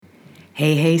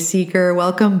Hey, Seeker,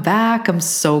 welcome back. I'm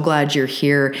so glad you're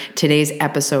here. Today's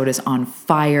episode is on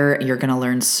fire. You're going to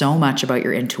learn so much about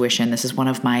your intuition. This is one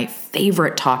of my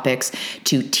favorite topics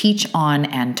to teach on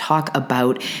and talk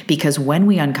about because when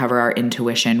we uncover our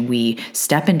intuition, we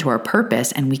step into our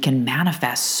purpose and we can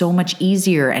manifest so much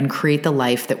easier and create the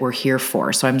life that we're here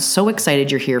for. So I'm so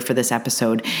excited you're here for this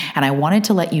episode. And I wanted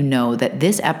to let you know that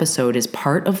this episode is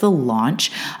part of the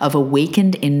launch of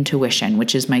Awakened Intuition,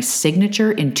 which is my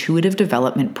signature intuitive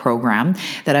development program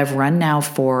that I've run now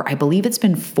for, I believe it's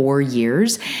been 4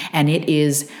 years, and it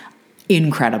is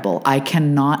incredible. I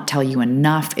cannot tell you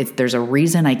enough. There's a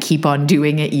reason I keep on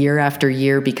doing it year after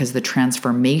year because the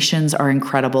transformations are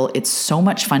incredible. It's so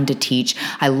much fun to teach.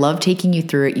 I love taking you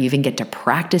through it. You even get to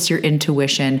practice your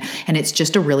intuition, and it's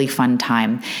just a really fun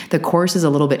time. The course is a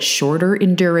little bit shorter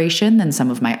in duration than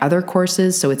some of my other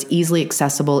courses, so it's easily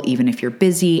accessible even if you're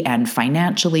busy, and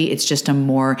financially, it's just a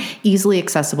more easily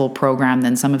accessible program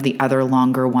than some of the other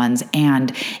longer ones,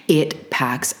 and it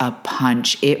packs a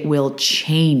punch. It will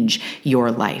change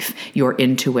your life, your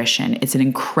intuition. It's an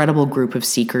incredible group of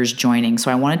seekers joining.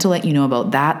 So I wanted to let you know about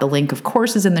that. The link, of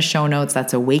course, is in the show notes.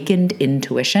 That's Awakened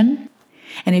Intuition.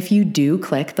 And if you do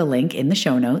click the link in the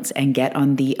show notes and get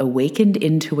on the Awakened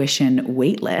Intuition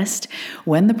waitlist,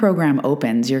 when the program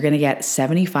opens, you're going to get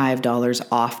 $75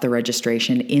 off the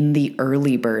registration in the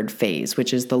early bird phase,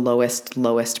 which is the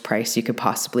lowest price you could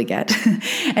possibly get.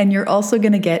 And you're also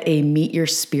going to get a Meet Your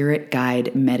Spirit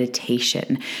Guide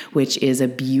meditation, which is a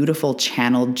beautiful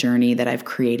channeled journey that I've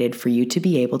created for you to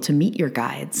be able to meet your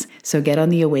guides. So get on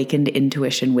the Awakened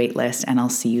Intuition waitlist and I'll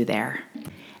see you there.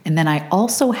 And then I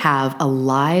also have a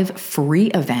live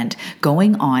free event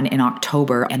going on in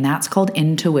October, and that's called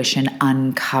Intuition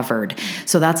Uncovered.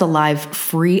 So that's a live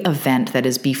free event that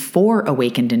is before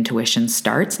Awakened Intuition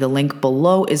starts. The link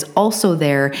below is also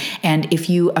there. And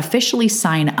if you officially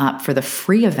sign up for the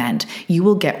free event, you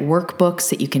will get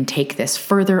workbooks that you can take this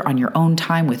further on your own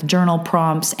time with journal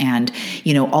prompts and,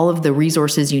 all of the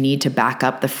resources you need to back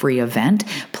up the free event.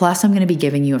 Plus, I'm going to be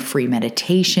giving you a free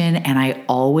meditation, and I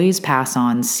always pass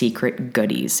on secret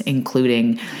goodies,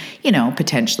 including,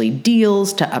 potentially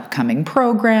deals to upcoming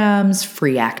programs,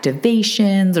 free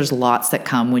activations. There's lots that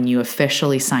come when you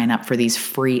officially sign up for these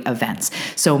free events.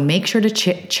 So make sure to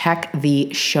check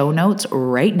the show notes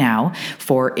right now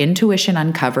for Intuition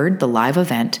Uncovered, the live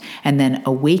event, and then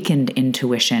Awakened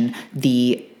Intuition,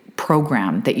 the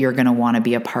program that you're going to want to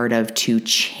be a part of to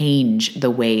change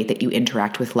the way that you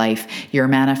interact with life, your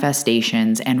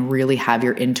manifestations, and really have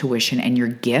your intuition and your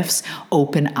gifts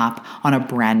open up on a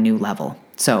brand new level.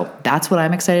 So that's what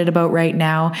I'm excited about right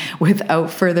now. Without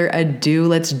further ado,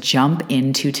 let's jump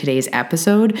into today's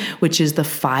episode, which is the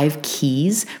 5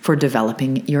 keys for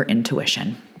developing your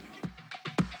intuition.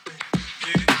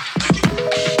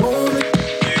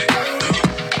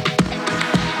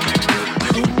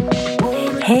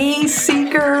 Hey,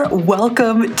 Seeker,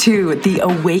 welcome to the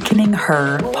Awakening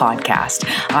Her podcast.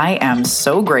 I am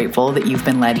so grateful that you've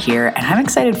been led here, and I'm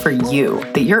excited for you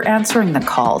that you're answering the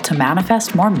call to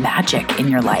manifest more magic in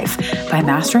your life by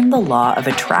mastering the law of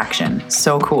attraction.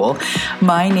 So cool.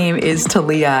 My name is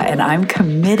Talia, and I'm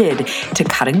committed to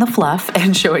cutting the fluff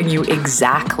and showing you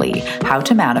exactly how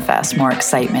to manifest more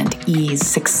excitement, ease,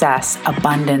 success,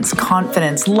 abundance,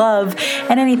 confidence, love,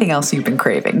 and anything else you've been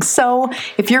craving. So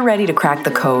if you're ready to crack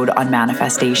the code on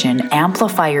manifestation,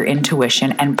 amplify your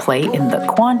intuition, and play in the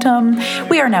quantum,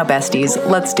 we are now besties.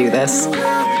 Let's do this.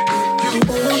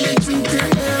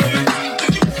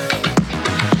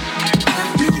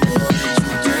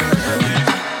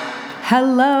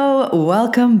 Hello,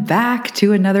 welcome back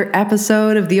to another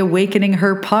episode of the Awakening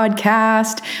Her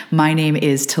podcast. My name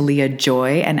is Talia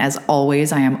Joy, and as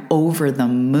always, I am over the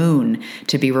moon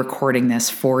to be recording this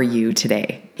for you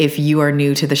today. If you are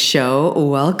new to the show,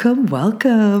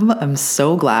 welcome. I'm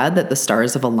so glad that the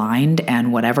stars have aligned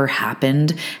and whatever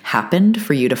happened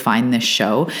for you to find this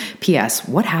show. P.S.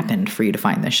 What happened for you to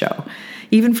find this show?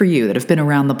 Even for you that have been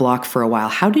around the block for a while,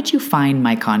 how did you find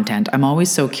my content? I'm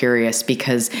always so curious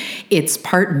because it's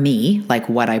part me, like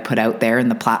what I put out there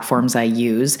and the platforms I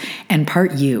use, and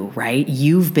part you, right?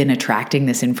 You've been attracting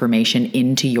this information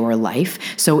into your life.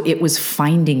 So it was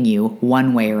finding you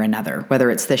one way or another, whether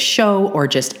it's the show or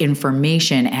just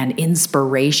information and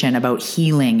inspiration about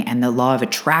healing and the law of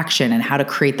attraction and how to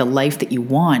create the life that you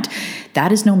want.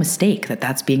 That is no mistake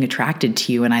that's being attracted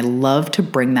to you. And I love to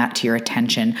bring that to your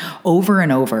attention over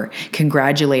and over,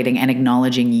 congratulating and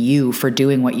acknowledging you for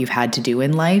doing what you've had to do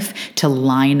in life to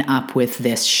line up with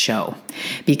this show.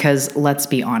 Because let's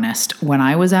be honest, when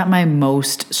I was at my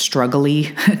most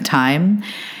struggly time,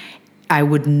 I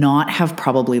would not have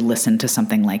probably listened to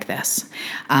something like this.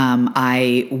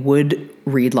 I would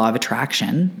read Law of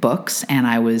Attraction books and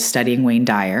I was studying Wayne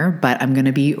Dyer, but I'm going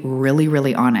to be really,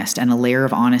 really honest, and a layer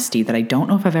of honesty that I don't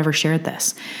know if I've ever shared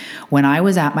this. When I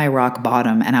was at my rock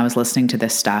bottom and I was listening to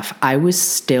this stuff, I was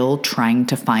still trying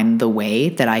to find the way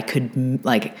that I could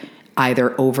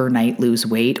either overnight lose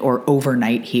weight or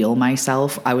overnight heal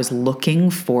myself. I was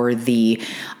looking for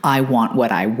I want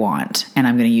what I want, and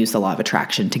I'm going to use the law of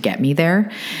attraction to get me there.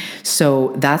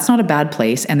 So that's not a bad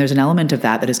place. And there's an element of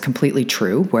that is completely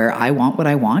true, where I want what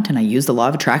I want and I use the law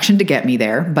of attraction to get me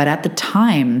there. But at the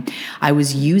time, I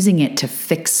was using it to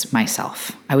fix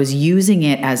myself. I was using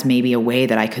it as maybe a way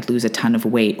that I could lose a ton of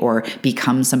weight or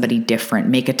become somebody different,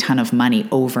 make a ton of money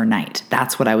overnight.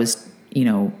 That's what I was,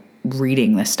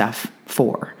 reading this stuff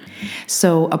for.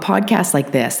 So a podcast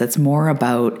like this, that's more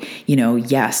about,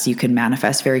 yes, you can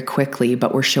manifest very quickly,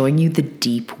 but we're showing you the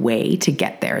deep way to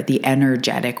get there, the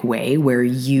energetic way where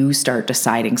you start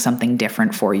deciding something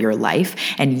different for your life.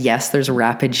 And yes, there's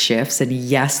rapid shifts, and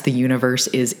yes, the universe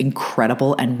is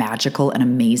incredible and magical and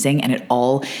amazing, and it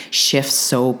all shifts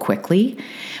so quickly.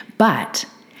 But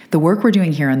the work we're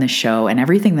doing here on this show and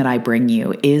everything that I bring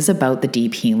you is about the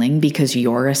deep healing, because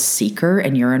you're a seeker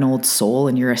and you're an old soul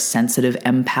and you're a sensitive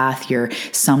empath. You're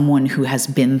someone who has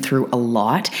been through a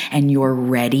lot and you're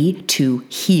ready to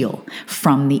heal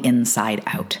from the inside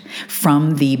out,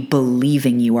 from the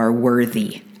believing you are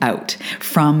worthy out,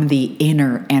 from the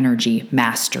inner energy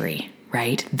mastery.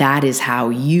 Right? That is how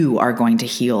you are going to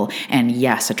heal and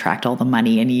yes, attract all the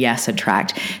money, and yes,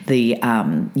 attract the,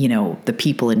 the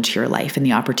people into your life and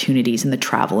the opportunities and the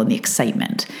travel and the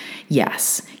excitement.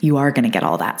 Yes, you are going to get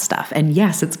all that stuff. And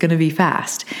yes, it's going to be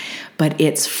fast, but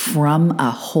it's from a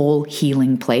whole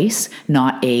healing place,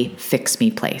 not a fix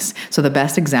me place. So the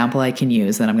best example I can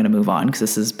use, then I'm going to move on because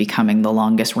this is becoming the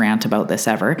longest rant about this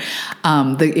ever.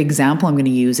 The example I'm going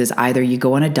to use is either you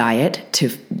go on a diet to,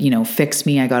 fix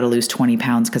me, I got to lose 20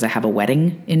 pounds because I have a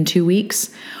wedding in 2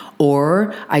 weeks,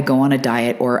 or I go on a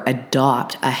diet or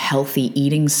adopt a healthy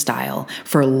eating style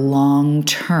for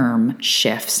long-term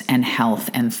shifts and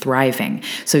health and thriving.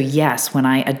 So yes, when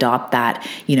I adopt that,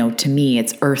 to me,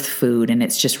 it's earth food and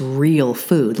it's just real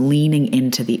food, leaning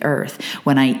into the earth.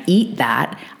 When I eat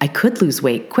that, I could lose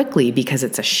weight quickly because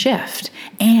it's a shift,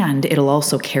 and it'll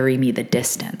also carry me the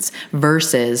distance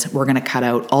versus we're going to cut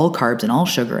out all carbs and all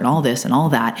sugar and all this and all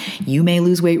that. You may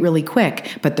lose weight really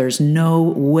quick, but there's no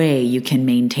way you can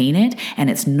maintain it, and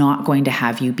it's not going to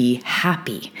have you be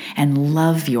happy and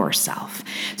love yourself.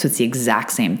 So it's the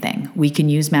exact same thing. We can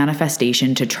use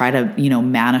manifestation to try to,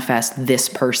 manifest this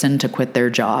person to quit their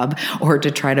job, or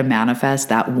to try to manifest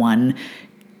that one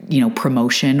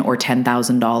promotion or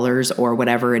 $10,000 or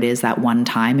whatever it is that one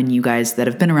time. And you guys that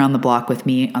have been around the block with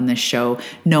me on this show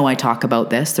know I talk about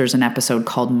this. There's an episode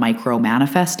called Micro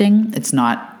Manifesting. It's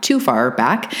not too far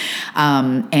back.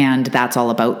 And that's all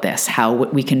about this, how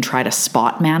we can try to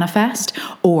spot manifest,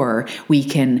 or we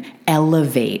can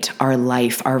elevate our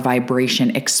life, our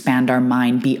vibration, expand our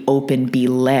mind, be open, be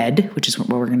led, which is what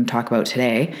we're going to talk about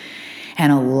today,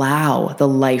 and allow the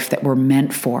life that we're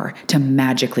meant for to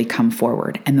magically come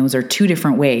forward. And those are two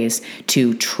different ways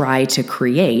to try to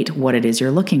create what it is you're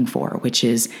looking for, which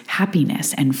is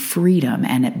happiness and freedom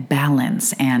and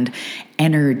balance and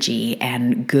energy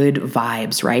and good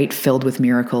vibes, right? Filled with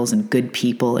miracles and good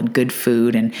people and good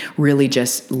food, and really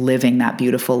just living that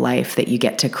beautiful life that you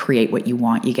get to create what you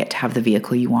want. You get to have the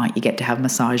vehicle you want. You get to have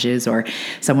massages or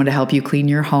someone to help you clean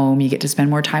your home. You get to spend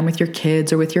more time with your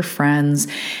kids or with your friends.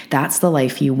 That's the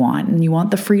life you want, and you want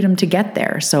the freedom to get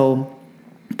there. So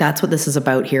that's what this is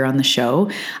about here on the show,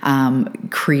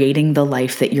 creating the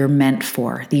life that you're meant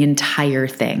for, the entire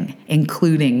thing,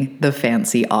 including the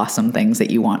fancy, awesome things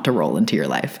that you want to roll into your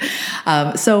life.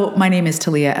 So my name is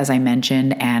Talia, as I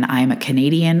mentioned, and I'm a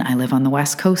Canadian. I live on the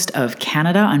west coast of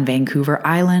Canada on Vancouver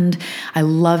Island. I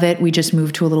love it. We just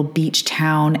moved to a little beach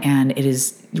town, and it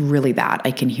is really that.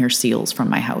 I can hear seals from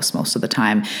my house most of the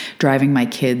time. Driving my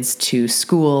kids to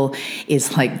school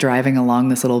is like driving along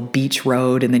this little beach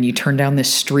road, and then you turn down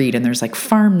this street and there's like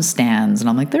farm stands, and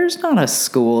I'm like, there's not a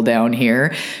school down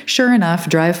here. Sure enough,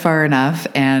 drive far enough,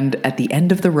 and at the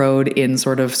end of the road, in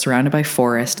sort of surrounded by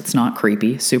forest, it's not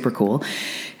creepy, super cool,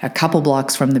 a couple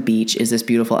blocks from the beach is this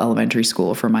beautiful elementary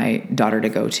school for my daughter to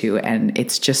go to. And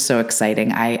it's just so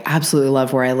exciting. I absolutely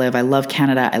love where I live. I love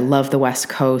Canada. I love the West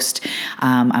Coast.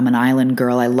 I'm an island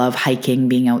girl. I love hiking,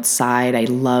 being outside. I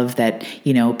love that,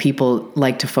 people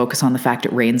like to focus on the fact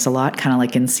it rains a lot, kind of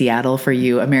like in Seattle for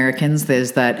you Americans.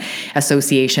 There's that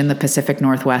association. The Pacific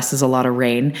Northwest is a lot of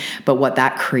rain, but what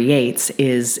that creates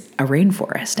is a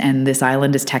rainforest. And this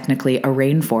island is technically a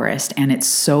rainforest, and it's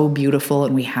so beautiful.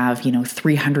 And we have,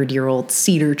 300-year-old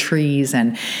cedar trees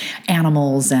and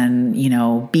animals and,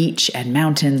 beach and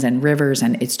mountains and rivers.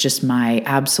 And it's just my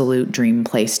absolute dream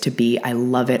place to be. I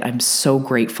love it. I'm so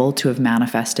grateful to have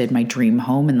manifested my dream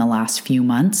home in the last few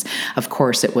months. Of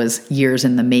course, it was years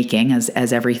in the making,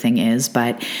 as everything is,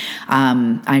 but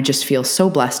I just feel so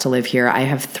blessed to live here. I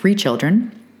have 3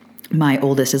 children. My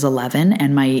oldest is 11,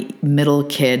 and my middle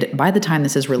kid, by the time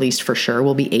this is released for sure,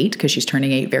 will be 8 because she's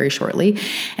turning 8 very shortly.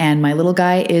 And my little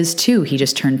guy is 2. He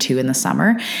just turned 2 in the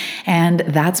summer. And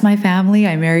that's my family.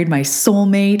 I married my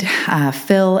soulmate,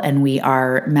 Phil, and we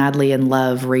are madly in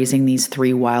love raising these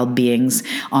 3 wild beings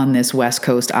on this West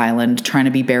Coast island, trying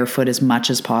to be barefoot as much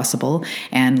as possible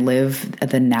and live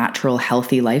the natural,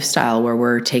 healthy lifestyle where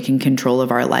we're taking control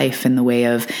of our life in the way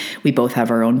of we both have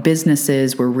our own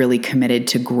businesses. We're really committed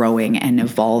to growing and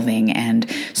evolving and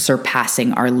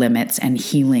surpassing our limits and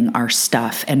healing our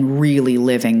stuff and really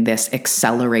living this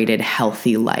accelerated,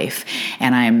 healthy life.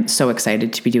 And I'm so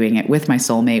excited to be doing it with my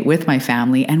soulmate, with my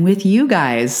family, and with you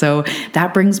guys. So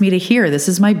that brings me to here. This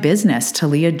is my business,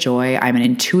 Talia Joy. I'm an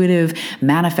intuitive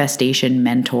manifestation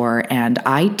mentor, and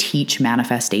I teach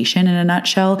manifestation in a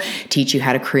nutshell, teach you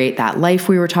how to create that life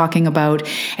we were talking about.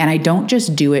 And I don't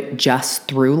just do it just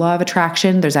through law of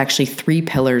attraction. There's actually 3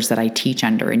 pillars that I teach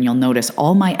under, and you'll notice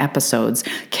all my episodes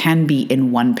can be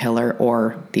in one pillar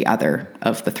or the other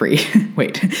of the 3.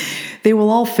 Wait, they will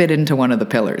all fit into one of the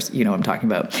pillars. You know what I'm talking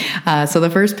about. So the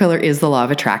first pillar is the law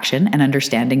of attraction and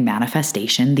understanding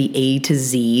manifestation, the A to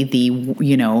Z,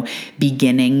 the,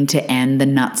 beginning to end, the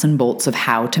nuts and bolts of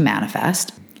how to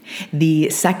manifest. The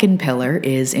second pillar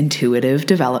is intuitive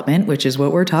development, which is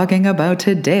what we're talking about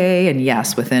today. And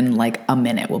yes, within like a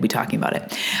minute, we'll be talking about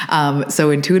it.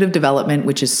 So intuitive development,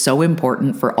 which is so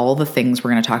important for all the things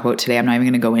we're going to talk about today. I'm not even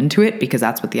going to go into it because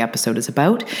that's what the episode is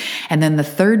about. And then the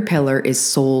third pillar is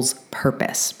soul's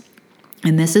purpose.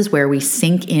 And this is where we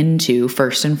sink into,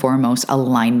 first and foremost,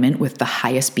 alignment with the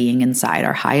highest being inside,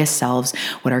 our highest selves,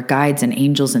 what our guides and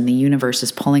angels in the universe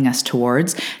is pulling us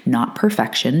towards, not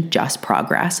perfection, just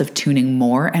progress of tuning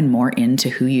more and more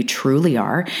into who you truly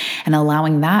are and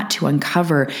allowing that to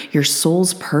uncover your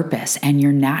soul's purpose and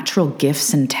your natural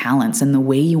gifts and talents and the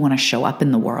way you want to show up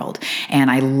in the world. And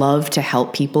I love to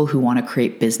help people who want to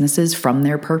create businesses from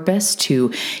their purpose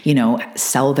to,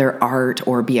 sell their art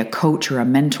or be a coach or a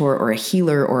mentor or a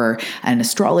healer or an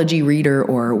astrology reader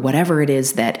or whatever it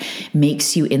is that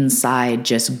makes you inside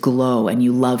just glow, and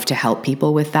you love to help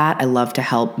people with that. I love to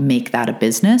help make that a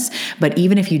business. But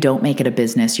even if you don't make it a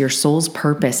business, your soul's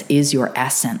purpose is your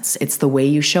essence. It's the way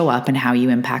you show up and how you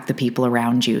impact the people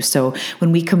around you. So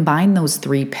when we combine those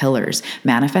 3 pillars,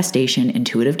 manifestation,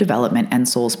 intuitive development, and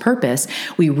soul's purpose,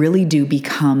 we really do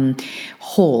become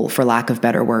whole, for lack of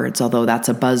better words, although that's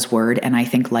a buzzword. And I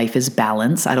think life is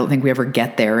balance. I don't think we ever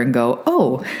get there and go,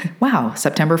 oh, wow,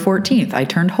 September 14th, I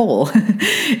turned whole.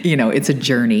 It's a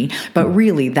journey. But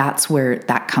really, that's where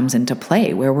that comes into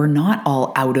play, where we're not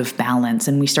all out of balance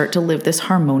and we start to live this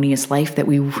harmonious life that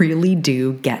we really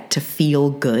do get to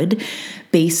feel good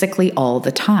basically all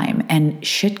the time. And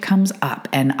shit comes up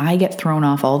and I get thrown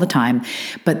off all the time.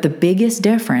 But the biggest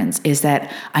difference is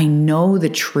that I know the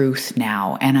truth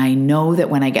now. And I know that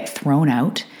when I get thrown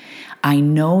out, I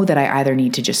know that I either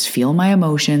need to just feel my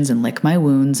emotions and lick my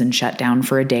wounds and shut down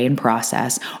for a day and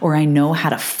process, or I know how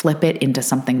to flip it into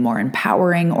something more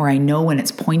empowering, or I know when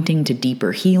it's pointing to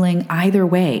deeper healing. Either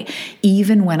way,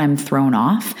 even when I'm thrown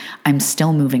off, I'm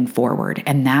still moving forward.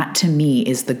 And that to me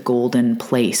is the golden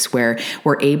place where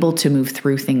we're able to move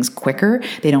through things quicker.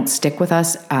 They don't stick with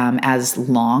us as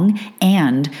long.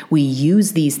 And we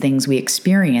use these things we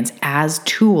experience as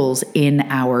tools in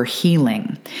our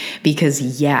healing.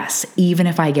 Because yes, even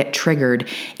if I get triggered,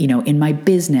 in my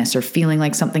business or feeling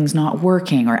like something's not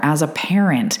working, or as a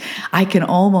parent, I can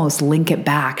almost link it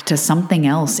back to something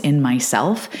else in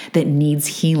myself that needs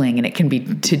healing. And it can be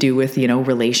to do with,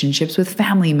 relationships with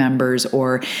family members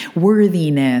or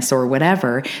worthiness or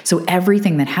whatever. So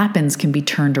everything that happens can be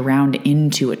turned around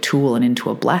into a tool and into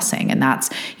a blessing. And that's,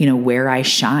 where I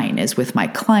shine is with my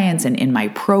clients and in my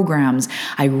programs.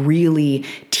 I really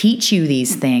teach you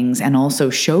these things and also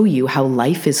show you how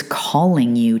life is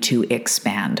calling you to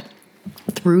expand.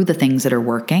 through the things that are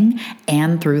working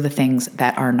and through the things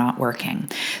that are not working.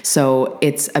 So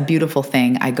it's a beautiful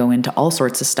thing. I go into all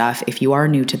sorts of stuff. If you are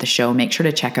new to the show, make sure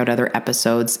to check out other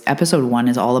episodes. Episode 1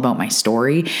 is all about my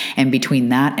story. And between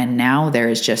that and now, there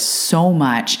is just so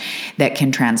much that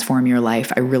can transform your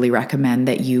life. I really recommend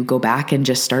that you go back and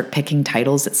just start picking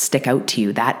titles that stick out to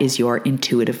you. That is your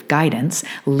intuitive guidance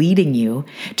leading you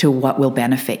to what will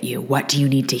benefit you. What do you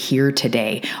need to hear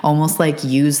today? Almost like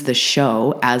use the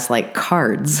show as like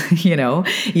cards,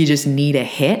 you just need a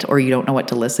hit or you don't know what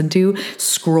to listen to,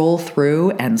 scroll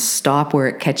through and stop where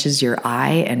it catches your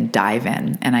eye and dive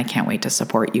in. And I can't wait to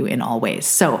support you in all ways.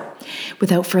 So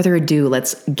without further ado,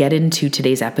 let's get into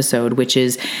today's episode, which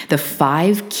is the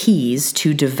 5 keys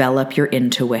to develop your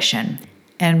intuition.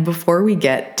 And before we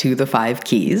get to the 5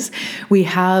 keys, we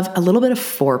have a little bit of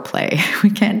foreplay. We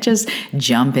can't just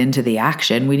jump into the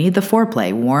action. We need the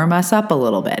foreplay, warm us up a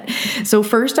little bit. So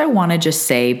first I want to just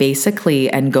say basically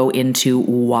and go into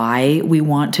why we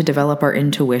want to develop our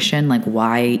intuition, like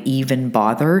why even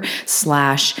bother, /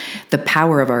 the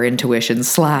power of our intuition,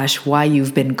 / why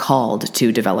you've been called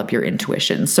to develop your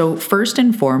intuition. So first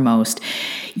and foremost,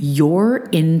 your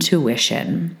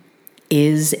intuition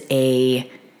is a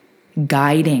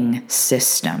guiding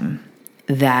system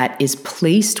that is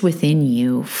placed within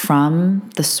you from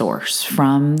the source,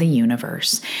 from the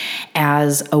universe,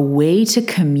 as a way to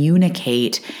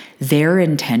communicate their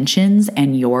intentions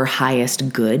and your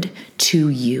highest good to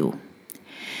you.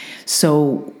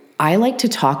 So I like to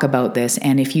talk about this,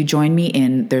 and if you join me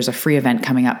there's a free event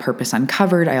coming up, Purpose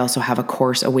Uncovered. I also have a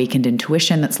course, Awakened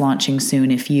Intuition, that's launching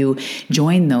soon. If you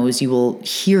join those, you will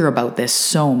hear about this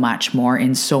so much more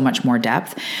in so much more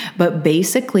depth. But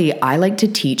basically, I like to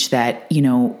teach that,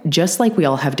 just like we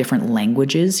all have different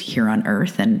languages here on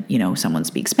earth, and, someone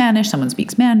speaks Spanish, someone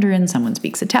speaks Mandarin, someone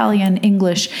speaks Italian,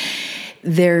 English,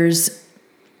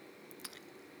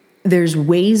 there's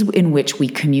ways in which we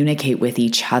communicate with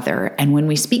each other. And when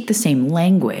we speak the same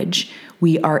language,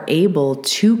 we are able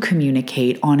to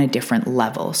communicate on a different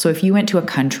level. So if you went to a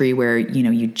country where,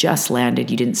 you just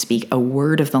landed, you didn't speak a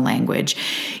word of the language,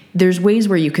 there's ways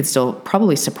where you could still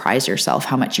probably surprise yourself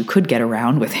how much you could get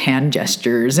around with hand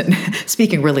gestures and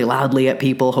speaking really loudly at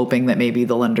people, hoping that maybe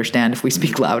they'll understand if we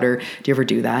speak louder. Do you ever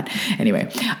do that?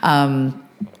 Anyway,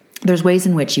 there's ways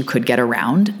in which you could get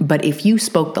around, but if you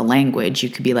spoke the language,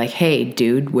 you could be like, hey,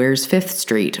 dude, where's 5th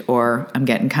Street? Or I'm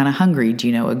getting kind of hungry. Do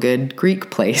you know a good Greek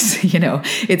place?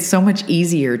 It's so much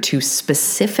easier to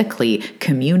specifically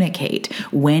communicate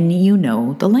when you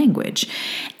know the language.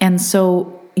 And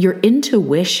so your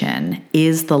intuition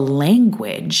is the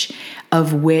language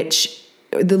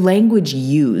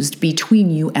used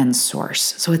between you and source.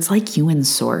 So it's like you and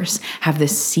source have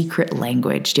this secret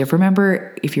language. Do you ever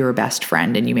remember if you were a best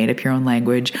friend and you made up your own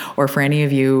language? Or for any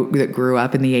of you that grew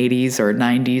up in the 80s or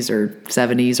 90s or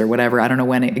 70s or whatever, I don't know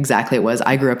when exactly it was.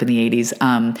 I grew up in the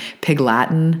 80s. Pig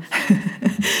Latin,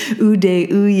 ude,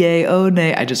 uye, one.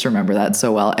 I just remember that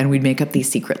so well. And we'd make up these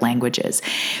secret languages.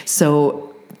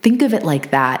 So think of it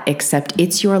like that, except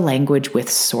it's your language with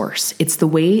source. It's the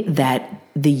way that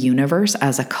the universe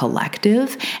as a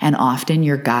collective, and often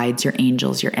your guides, your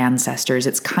angels, your ancestors,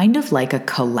 it's kind of like a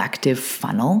collective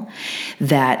funnel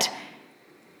that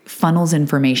funnels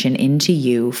information into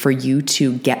you for you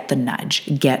to get the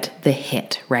nudge, get the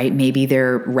hit, right? Maybe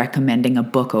they're recommending a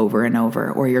book over and over,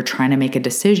 or you're trying to make a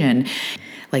decision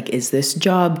like, is this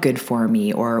job good for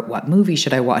me? Or what movie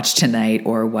should I watch tonight?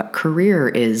 Or what career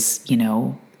is,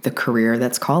 the career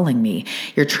that's calling me?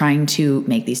 You're trying to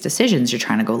make these decisions. You're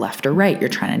trying to go left or right. You're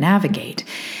trying to navigate.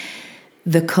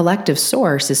 The collective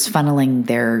source is funneling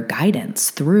their guidance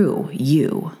through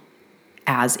you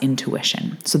as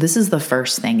intuition. So this is the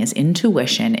first thing, is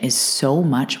intuition is so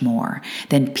much more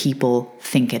than people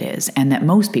think it is, and that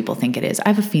most people think it is. I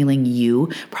have a feeling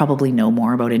you probably know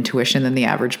more about intuition than the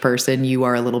average person. You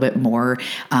are a little bit more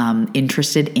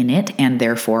interested in it, and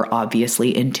therefore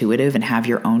obviously intuitive and have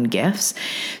your own gifts.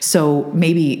 So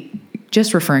maybe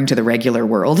just referring to the regular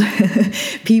world,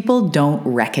 people don't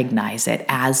recognize it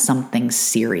as something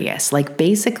serious. Like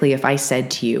basically, if I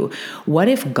said to you, what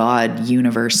if God,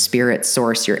 universe, spirit,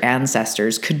 source, your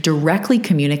ancestors could directly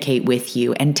communicate with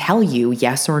you and tell you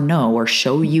yes or no, or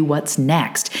show you what's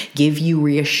next, give you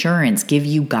reassurance, give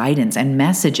you guidance and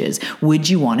messages? Would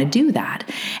you want to do that?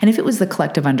 And if it was the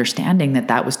collective understanding that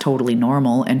that was totally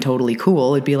normal and totally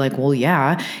cool, it'd be like, well,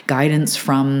 yeah, guidance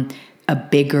from a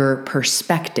bigger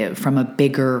perspective, from a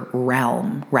bigger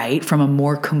realm, right? From a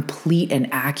more complete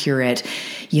and accurate,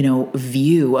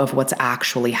 view of what's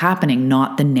actually happening,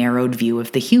 not the narrowed view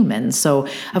of the human. So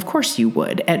of course you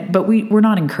would, but we're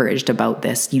not encouraged about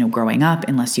this, growing up,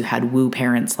 unless you had woo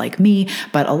parents like me,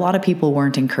 but a lot of people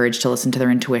weren't encouraged to listen to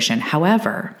their intuition.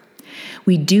 However,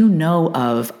 we do know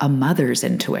of a mother's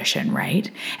intuition, right?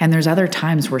 And there's other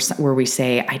times where we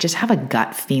say, I just have a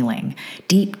gut feeling.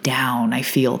 Deep down, I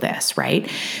feel this, right?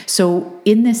 So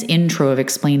in this intro of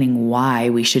explaining why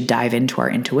we should dive into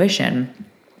our intuition,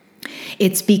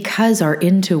 it's because our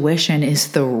intuition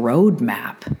is the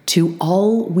roadmap to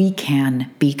all we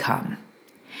can become.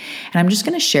 And I'm just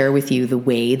going to share with you the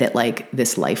way that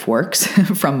this life works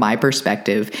from my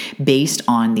perspective, based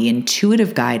on the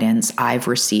intuitive guidance I've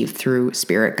received through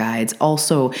spirit guides,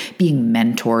 also being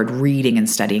mentored, reading and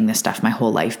studying this stuff my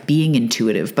whole life, being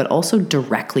intuitive, but also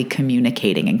directly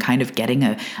communicating and kind of getting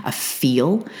a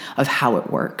feel of how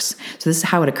it works. So this is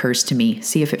how it occurs to me.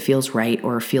 See if it feels right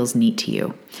or feels neat to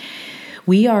you.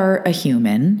 We are a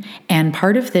human, and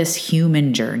part of this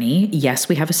human journey, yes,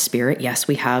 we have a spirit. Yes,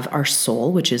 we have our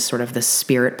soul, which is sort of the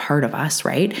spirit part of us,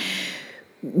 right?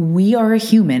 We are a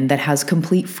human that has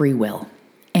complete free will.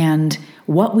 And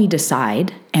what we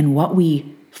decide and what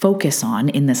we focus on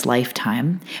in this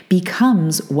lifetime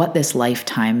becomes what this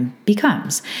lifetime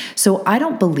becomes. So I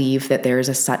don't believe that there's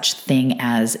a such thing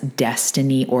as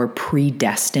destiny or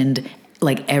predestined,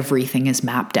 like everything is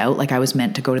mapped out. Like I was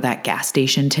meant to go to that gas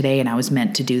station today and I was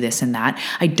meant to do this and that.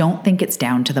 I don't think it's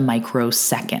down to the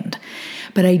microsecond.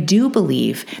 But I do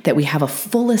believe that we have a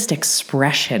fullest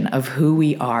expression of who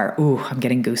we are. Ooh, I'm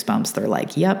getting goosebumps. They're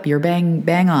like, yep, you're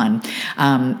bang on.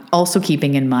 Also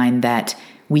keeping in mind that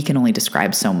we can only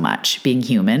describe so much, being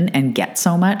human, and get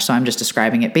so much. So I'm just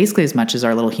describing it basically as much as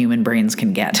our little human brains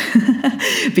can get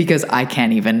because I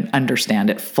can't even understand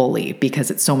it fully because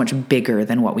it's so much bigger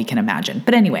than what we can imagine.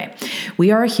 But anyway,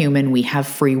 we are a human. We have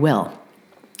free will.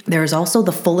 There is also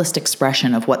the fullest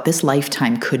expression of what this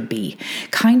lifetime could be.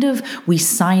 Kind of, we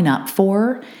sign up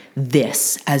for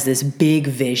this as this big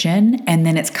vision, and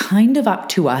then it's kind of up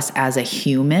to us as a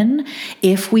human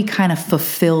if we kind of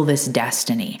fulfill this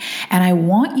destiny. And I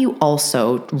want you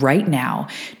also right now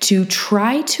to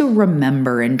try to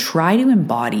remember and try to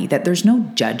embody that there's no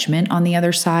judgment on the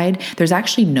other side. There's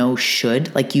actually no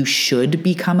should, like you should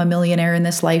become a millionaire in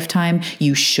this lifetime.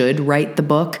 You should write the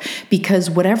book, because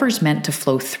whatever's meant to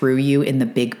flow through you in the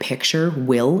big picture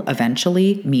will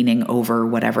eventually, meaning over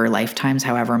whatever lifetimes,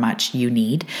 however much you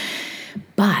need.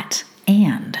 But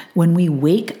when we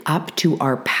wake up to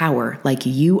our power like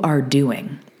you are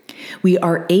doing, we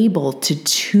are able to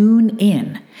tune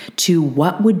in to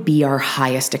what would be our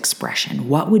highest expression,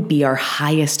 what would be our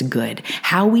highest good,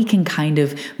 how we can kind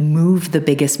of move the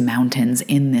biggest mountains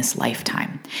in this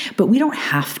lifetime. But we don't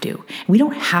have to. We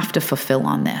don't have to fulfill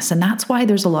on this. And that's why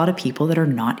there's a lot of people that are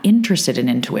not interested in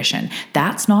intuition.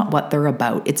 That's not what they're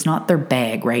about. It's not their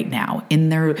bag right now. In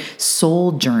their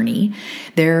soul journey,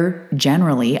 they're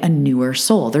generally a newer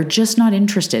soul. They're just not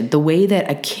interested. The way that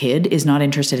a kid is not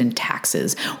interested in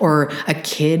taxes, or a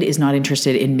kid is not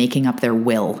interested in making up their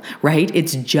will, right?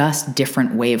 It's just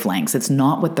different wavelengths. It's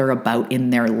not what they're about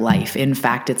in their life. In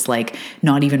fact, it's like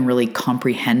not even really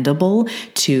comprehensible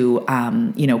to,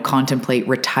 contemplate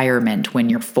retirement when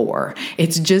you're 4.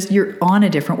 It's just, you're on a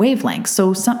different wavelength.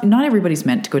 So not everybody's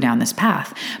meant to go down this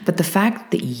path, but the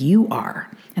fact that you are,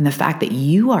 and the fact that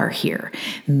you are here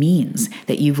means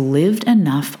that you've lived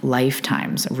enough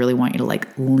lifetimes. I really want you to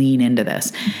lean into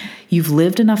this. You've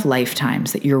lived enough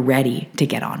lifetimes that you're ready to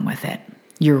get on with it.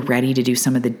 You're ready to do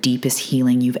some of the deepest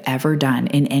healing you've ever done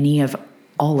in any of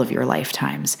all of your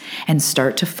lifetimes and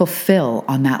start to fulfill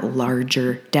on that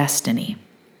larger destiny.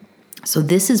 So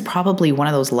this is probably one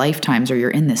of those lifetimes where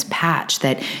you're in this patch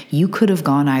that you could have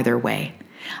gone either way.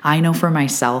 I know for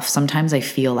myself, sometimes I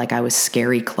feel like I was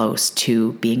scary close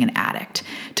to being an addict,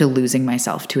 to losing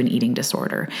myself to an eating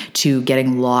disorder, to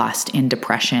getting lost in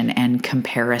depression and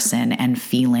comparison and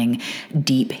feeling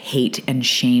deep hate and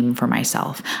shame for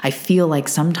myself. I feel like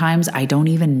sometimes I don't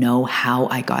even know how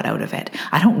I got out of it.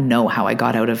 I don't know how I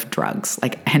got out of drugs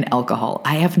and alcohol.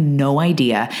 I have no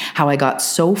idea how I got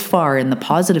so far in the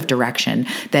positive direction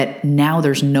that now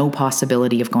there's no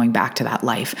possibility of going back to that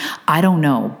life. I don't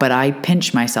know, but I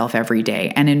pinch myself every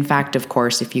day. And in fact, of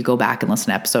course, if you go back and listen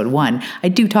to episode 1, I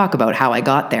do talk about how I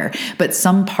got there. But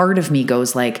some part of me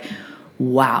goes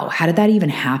wow, how did that even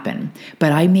happen?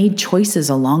 But I made choices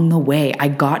along the way. I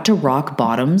got to rock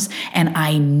bottoms and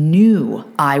I knew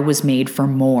I was made for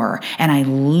more. And I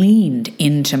leaned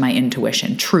into my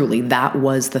intuition. Truly, that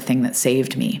was the thing that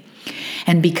saved me.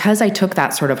 And because I took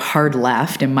that sort of hard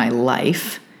left in my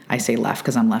life, I say left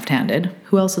because I'm left-handed.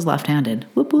 Who else is left-handed?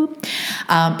 Whoop, whoop.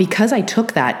 Because I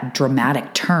took that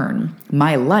dramatic turn,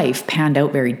 my life panned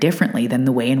out very differently than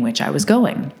the way in which I was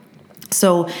going.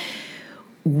 So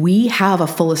we have a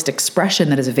fullest expression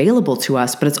that is available to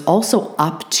us, but it's also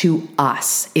up to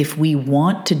us if we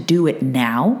want to do it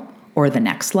now or the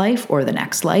next life or the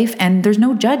next life. And there's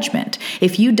no judgment.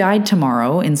 If you died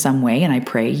tomorrow in some way, and I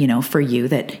pray, for you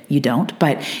that you don't,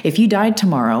 but if you died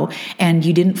tomorrow and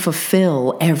you didn't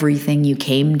fulfill everything you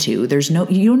came to,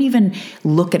 you don't even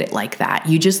look at it like that.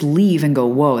 You just leave and go,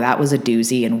 whoa, that was a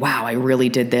doozy. And wow, I really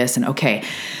did this. And okay,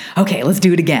 let's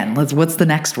do it again. What's the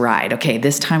next ride? Okay,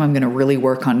 this time I'm going to really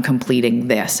work on completing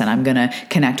this, and I'm going to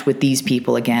connect with these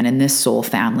people again in this soul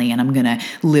family, and I'm going to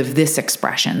live this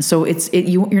expression. So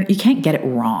you can't get it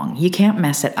wrong. You can't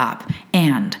mess it up.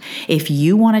 And if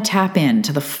you want to tap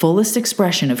into the fullest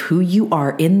expression of who you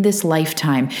are in this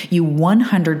lifetime, you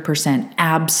 100%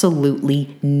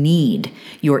 absolutely need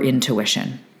your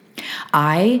intuition.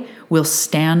 I will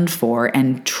stand for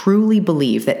and truly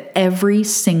believe that every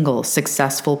single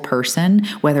successful person,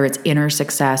 whether it's inner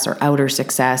success or outer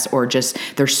success, or just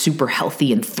they're super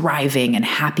healthy and thriving and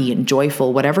happy and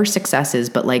joyful, whatever success is,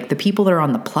 but like the people that are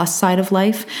on the plus side of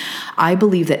life, I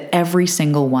believe that every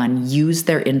single one used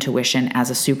their intuition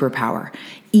as a superpower,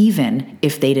 even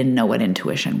if they didn't know what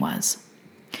intuition was.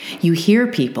 You hear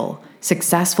people,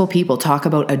 successful people, talk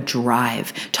about a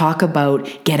drive, talk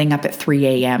about getting up at 3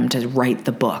 a.m. to write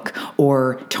the book,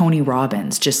 or Tony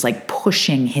Robbins just like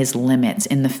pushing his limits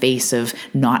in the face of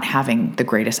not having the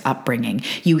greatest upbringing.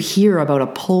 You hear about a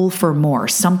pull for more,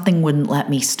 something wouldn't let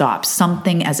me stop,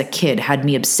 something as a kid had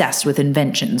me obsessed with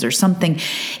inventions or something.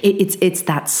 It's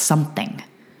that something.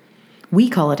 We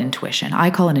call it intuition. I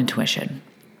call it intuition.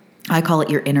 I call it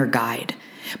your inner guide.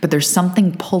 But there's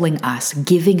something pulling us,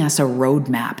 giving us a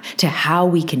roadmap to how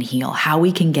we can heal, how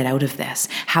we can get out of this,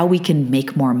 how we can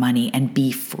make more money and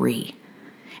be free.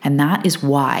 And that is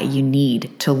why you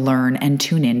need to learn and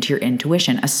tune into your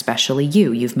intuition, especially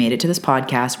you. You've made it to this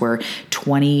podcast where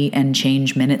 20 and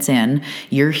change minutes in,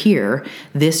 you're here.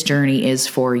 This journey is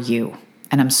for you.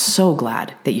 And I'm so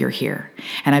glad that you're here.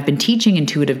 And I've been teaching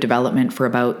intuitive development for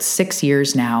about 6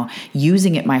 years now,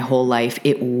 using it my whole life.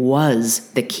 It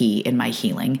was the key in my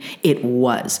healing. It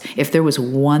was. If there was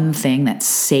one thing that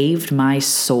saved my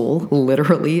soul,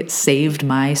 literally saved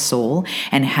my soul,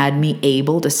 and had me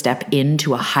able to step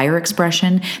into a higher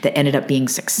expression that ended up being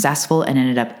successful and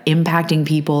ended up impacting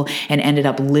people and ended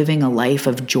up living a life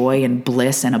of joy and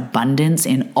bliss and abundance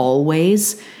in all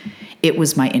ways, it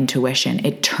was my intuition.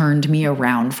 It turned me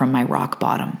around from my rock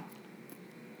bottom,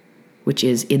 which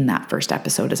is in that first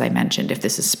episode, as I mentioned. If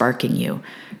this is sparking you,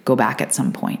 go back at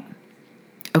some point.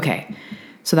 Okay,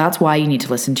 so that's why you need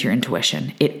to listen to your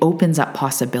intuition. It opens up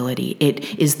possibility.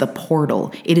 It is the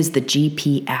portal. It is the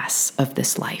GPS of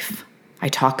this life. I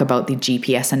talk about the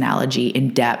GPS analogy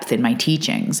in depth in my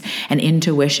teachings, and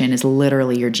intuition is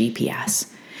literally your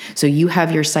GPS. So you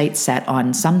have your sights set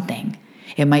on something.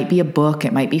 It might be a book,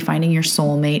 it might be finding your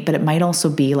soulmate, but it might also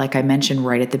be, like I mentioned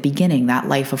right at the beginning, that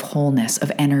life of wholeness,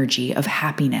 of energy, of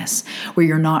happiness, where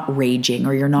you're not raging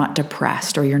or you're not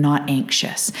depressed or you're not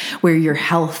anxious, where your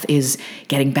health is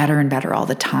getting better and better all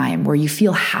the time, where you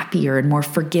feel happier and more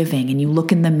forgiving and you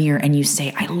look in the mirror and you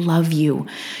say, I love you.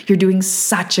 You're doing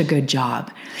such a good job.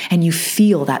 And you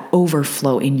feel that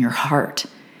overflow in your heart.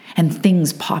 And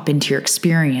things pop into your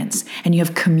experience, and you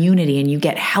have community, and you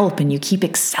get help, and you keep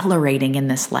accelerating in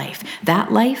this life.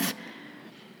 That life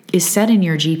is set in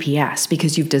your GPS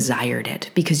because you've desired it,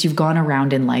 because you've gone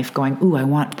around in life going, ooh, I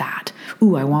want that.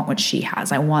 Ooh, I want what she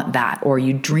has. I want that. Or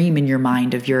you dream in your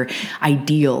mind of your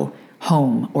ideal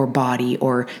home or body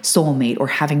or soulmate or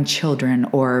having children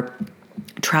or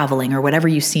traveling or whatever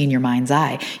you see in your mind's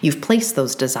eye. You've placed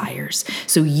those desires.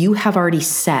 So you have already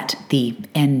set the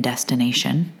end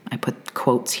destination. I put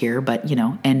quotes here, but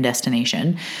end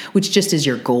destination, which just is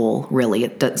your goal, really.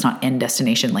 It's not end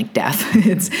destination like death.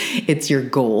 It's your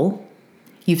goal.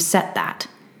 You've set that.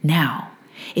 Now,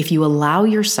 if you allow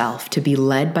yourself to be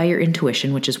led by your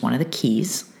intuition, which is one of the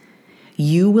keys,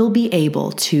 you will be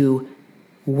able to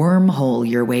wormhole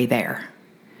your way there,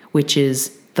 which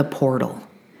is the portal.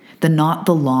 Not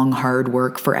the long, hard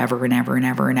work forever and ever and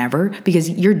ever and ever, because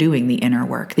you're doing the inner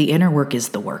work. The inner work is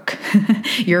the work.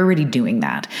 You're already doing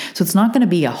that. So it's not going to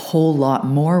be a whole lot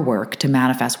more work to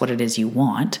manifest what it is you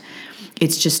want.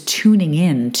 It's just tuning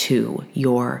in to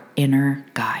your inner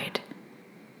guide.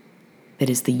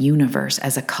 That is the universe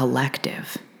as a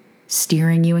collective,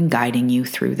 steering you and guiding you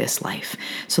through this life.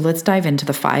 So let's dive into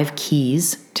the 5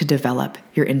 keys to develop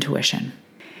your intuition.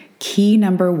 Key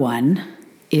number 1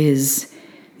 is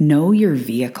know your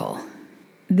vehicle.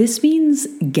 This means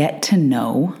get to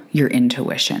know your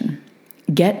intuition.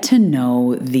 Get to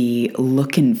know the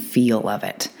look and feel of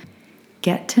it.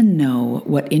 Get to know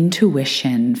what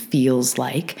intuition feels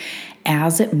like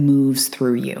as it moves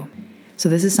through you. So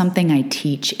this is something I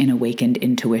teach in Awakened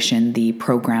Intuition, the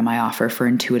program I offer for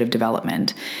intuitive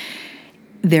development.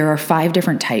 There are 5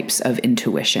 different types of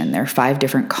intuition. There are 5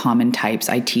 different common types.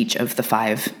 I teach of the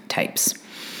 5 types.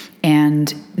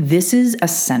 And this is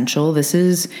essential. This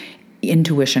is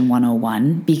Intuition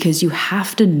 101, because you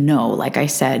have to know, like I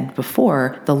said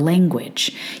before, the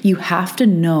language. You have to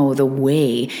know the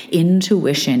way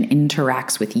intuition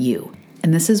interacts with you.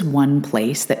 And this is one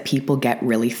place that people get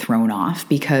really thrown off,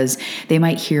 because they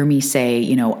might hear me say,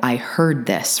 I heard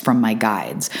this from my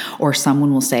guides, or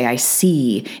someone will say, I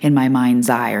see in my mind's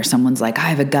eye, or someone's like, I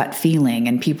have a gut feeling.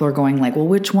 And people are going like, well,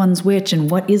 which one's which? And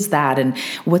what is that? And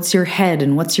what's your head?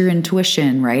 And what's your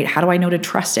intuition, right? How do I know to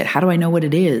trust it? How do I know what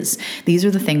it is? These are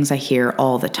the things I hear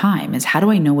all the time, is how do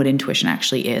I know what intuition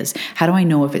actually is? How do I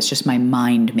know if it's just my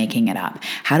mind making it up?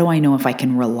 How do I know if I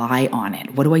can rely on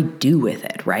it? What do I do with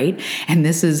it, right? And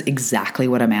this is exactly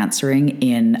what I'm answering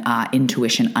in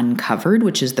Intuition Uncovered,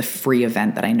 which is the free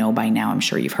event that I know by now I'm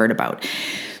sure you've heard about.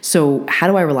 So how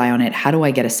do I rely on it? How do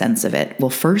I get a sense of it? Well,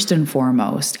 first and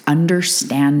foremost,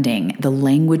 understanding the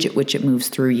language at which it moves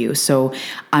through you. So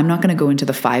I'm not going to go into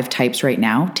the 5 types right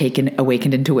now. Take an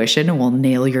Awakened Intuition and we'll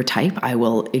nail your type. I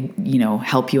will,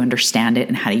 help you understand it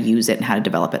and how to use it and how to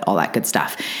develop it, all that good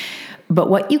stuff. But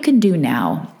what you can do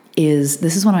now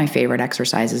this is one of my favorite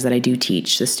exercises that I do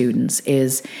teach the students,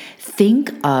 is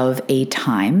think of a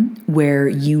time where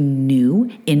you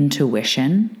knew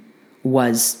intuition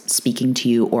was speaking to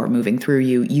you or moving through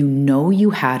you. You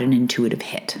had an intuitive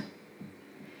hit.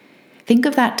 Think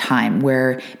of that time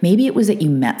where maybe it was that you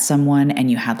met someone and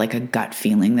you had like a gut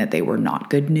feeling that they were not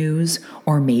good news,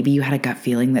 or maybe you had a gut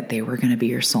feeling that they were going to be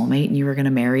your soulmate and you were going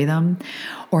to marry them,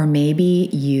 or maybe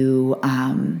you,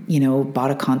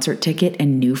 bought a concert ticket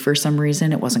and knew for some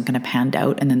reason it wasn't going to pan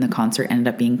out and then the concert ended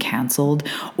up being canceled,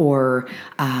 or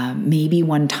maybe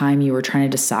one time you were trying to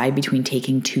decide between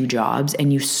taking 2 jobs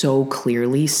and you so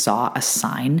clearly saw a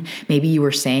sign. Maybe you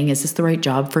were saying, is this the right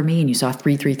job for me? And you saw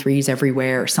 333s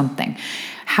everywhere or something.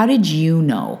 How did you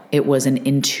know it was an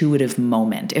intuitive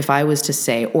moment? If I was to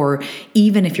say, or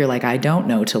even if you're like, I don't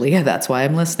know, Talia, that's why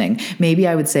I'm listening. Maybe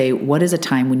I would say, what is a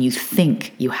time when you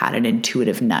think you had an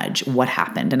intuitive nudge? What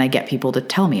happened? And I get people to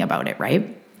tell me about it,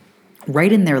 right?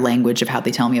 Right in their language of how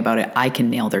they tell me about it, I can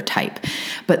nail their type.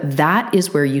 But that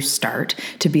is where you start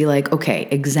to be like, okay,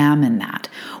 examine that.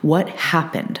 What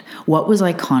happened? What was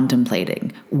I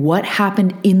contemplating? What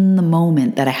happened in the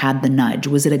moment that I had the nudge?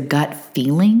 Was it a gut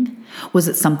feeling? Was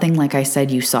it something like I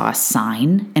said, you saw a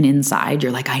sign and inside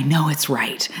you're like, I know it's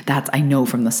right. I know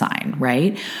from the sign,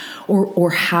 right?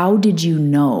 Or how did you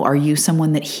know? Are you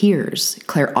someone that hears,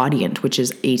 clairaudient, which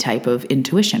is a type of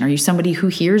intuition? Are you somebody who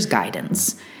hears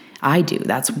guidance? I do.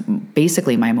 That's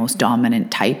basically my most dominant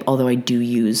type, although I do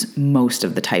use most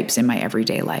of the types in my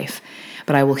everyday life.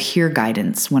 But I will hear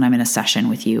guidance when I'm in a session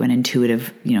with you, an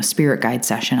intuitive, spirit guide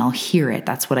session. I'll hear it.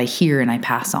 That's what I hear and I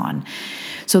pass on.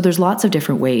 So there's lots of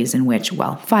different ways in which,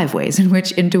 5 ways in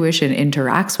which intuition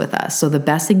interacts with us. So the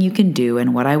best thing you can do,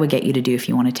 and what I would get you to do if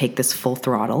you want to take this full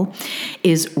throttle,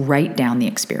 is write down the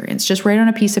experience. Just write on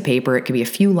a piece of paper. It could be a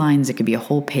few lines. It could be a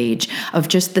whole page of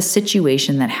just the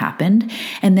situation that happened.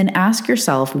 And then ask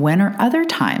yourself, when are other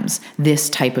times this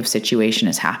type of situation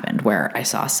has happened, where I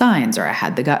saw signs, or I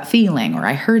had the gut feeling, or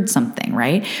I heard something,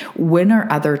 right? When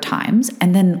are other times?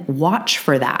 And then watch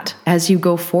for that as you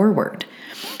go forward.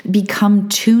 Become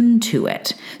tuned to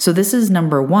it. So this is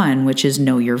number 1, which is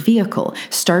know your vehicle.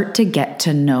 Start to get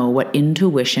to know what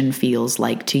intuition feels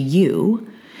like to you.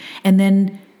 And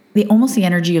then almost the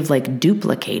energy of like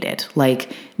duplicate it,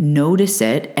 like notice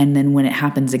it. And then when it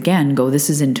happens again, go, this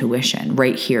is intuition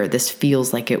right here. This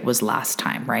feels like it was last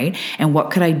time, right? And what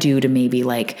could I do to maybe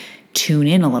like tune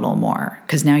in a little more?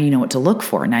 Because now you know what to look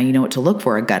for. Now you know what to look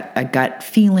for, a gut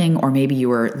feeling, or maybe you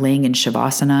were laying in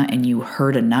Shavasana and you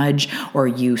heard a nudge, or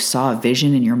you saw a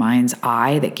vision in your mind's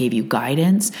eye that gave you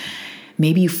guidance.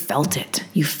 Maybe you felt it.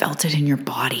 You felt it in your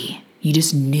body. You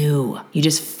just knew. You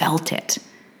just felt it.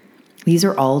 These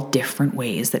are all different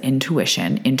ways that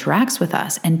intuition interacts with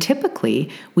us. And typically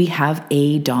we have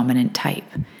a dominant type.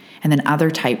 And then other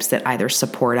types that either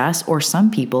support us, or some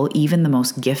people, even the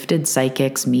most gifted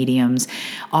psychics, mediums,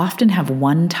 often have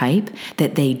one type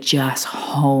that they just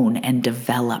hone and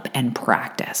develop and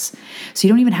practice. So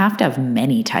you don't even have to have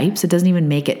many types. It doesn't even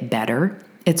make it better.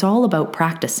 It's all about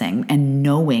practicing and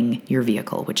knowing your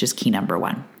vehicle, which is key number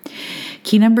 1.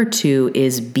 Key number 2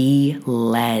 is be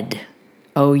led.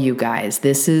 Oh, you guys,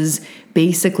 this is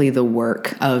basically the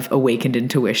work of awakened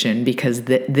intuition, because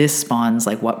this spawns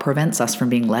like what prevents us from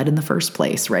being led in the first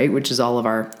place, right? Which is all of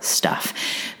our stuff.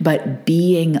 But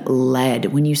being led,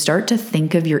 when you start to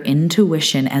think of your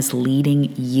intuition as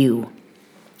leading you,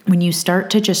 when you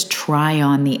start to just try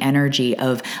on the energy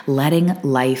of letting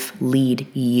life lead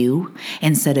you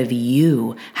instead of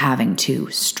you having to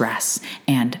stress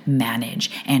and manage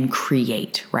and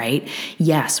create, right?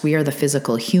 Yes, we are the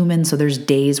physical human. So there's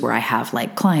days where I have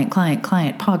like client,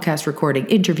 podcast recording,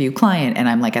 interview, client. And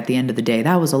I'm like, at the end of the day,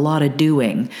 that was a lot of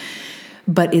doing.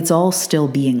 But it's all still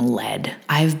being led.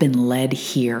 I've been led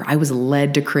here. I was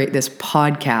led to create this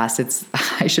podcast.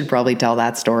 I should probably tell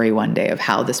that story one day of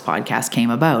how this podcast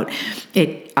came about.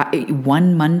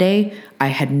 One Monday, I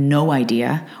had no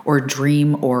idea or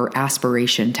dream or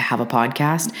aspiration to have a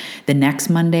podcast. The next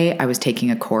Monday, I was taking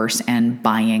a course and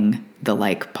buying the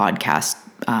podcast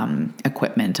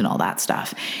equipment and all that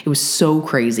stuff. It was so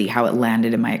crazy how it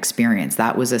landed in my experience.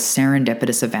 That was a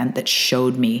serendipitous event that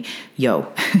showed me, yo,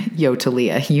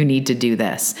 Talia, you need to do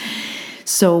this.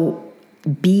 So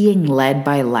being led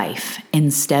by life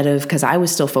instead of, because I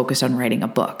was still focused on writing a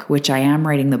book, which I am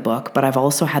writing the book, but I've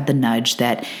also had the nudge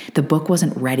that the book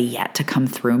wasn't ready yet to come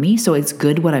through me. So it's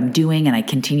good what I'm doing and I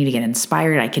continue to get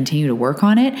inspired. I continue to work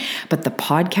on it, but the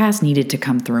podcast needed to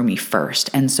come through me first.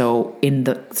 And so in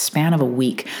the span of a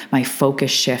week, my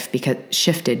focus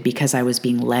shifted because I was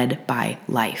being led by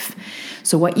life.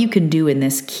 So what you can do in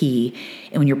this key,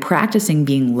 and when you're practicing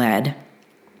being led,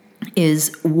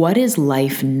 is what is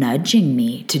life nudging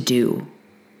me to do?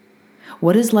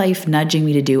 What is life nudging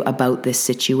me to do about this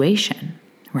situation,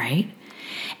 right?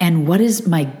 And what is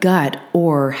my gut,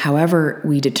 or however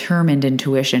we determined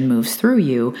intuition moves through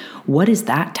you, what is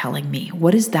that telling me?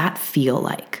 What does that feel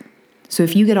like? So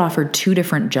if you get offered 2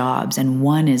 different jobs and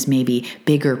one is maybe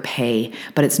bigger pay,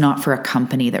 but it's not for a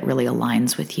company that really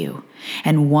aligns with you,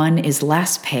 and one is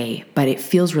less pay, but it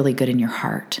feels really good in your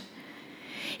heart.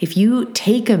 If you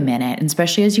take a minute, and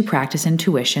especially as you practice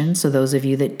intuition, so those of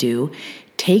you that do,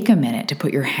 take a minute to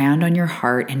put your hand on your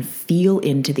heart and feel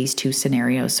into these 2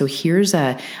 scenarios. So here's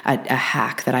a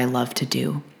hack that I love to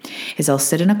do, is I'll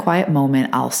sit in a quiet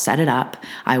moment, I'll set it up,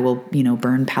 I will,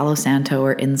 burn Palo Santo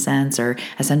or incense or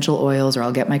essential oils, or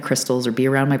I'll get my crystals or be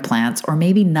around my plants, or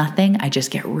maybe nothing, I just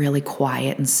get really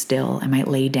quiet and still. I might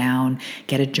lay down,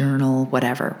 get a journal,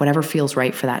 whatever feels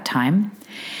right for that time.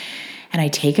 And I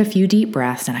take a few deep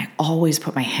breaths, and I always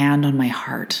put my hand on my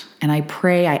heart. And I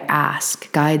pray, I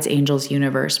ask, guides, angels,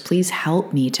 universe, please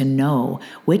help me to know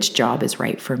which job is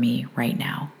right for me right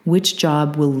now. Which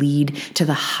job will lead to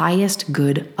the highest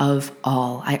good of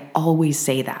all. I always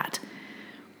say that.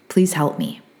 Please help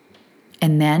me.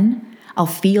 And then I'll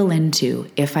feel into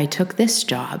if I took this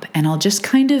job, and I'll just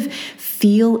kind of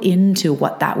feel into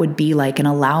what that would be like and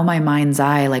allow my mind's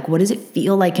eye, like, what does it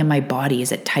feel like in my body?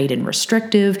 Is it tight and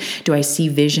restrictive? Do I see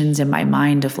visions in my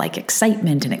mind of like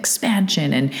excitement and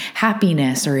expansion and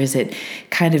happiness? Or is it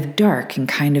kind of dark and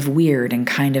kind of weird and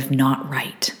kind of not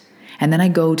right? And then I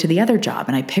go to the other job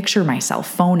and I picture myself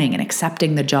phoning and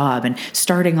accepting the job and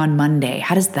starting on Monday.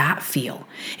 How does that feel?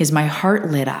 Is my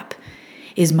heart lit up?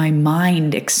 Is my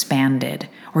mind expanded?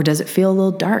 Or does it feel a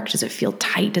little dark? Does it feel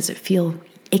tight? Does it feel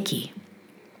icky?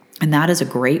 And that is a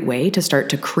great way to start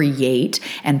to create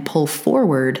and pull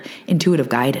forward intuitive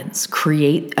guidance,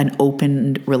 create an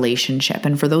open relationship.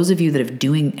 And for those of you that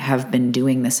have been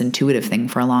doing this intuitive thing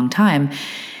for a long time,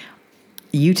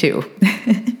 you too.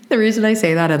 The reason I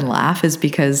say that and laugh is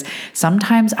because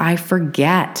sometimes I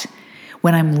forget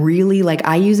when I'm really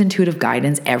I use intuitive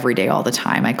guidance every day, all the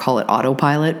time. I call it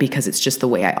autopilot because it's just the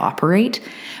way I operate.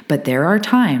 But there are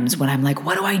times when I'm like,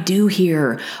 what do I do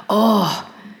here?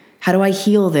 How do I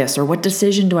heal this? Or what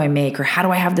decision do I make? Or how do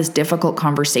I have this difficult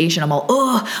conversation? I'm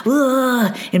all,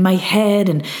 in my head.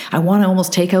 And I want to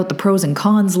almost take out the pros and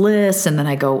cons lists. And then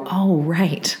I go, oh,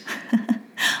 right.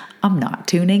 I'm not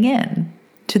tuning in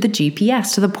to the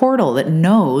GPS, to the portal that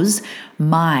knows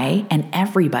my and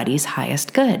everybody's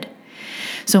highest good.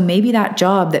 So maybe that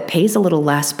job that pays a little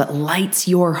less but lights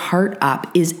your heart up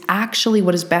is actually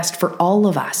what is best for all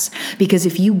of us. Because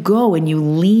if you go and you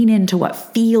lean into what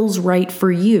feels right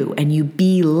for you and you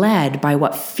be led by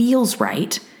what feels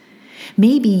right,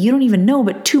 maybe you don't even know,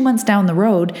 but 2 months down the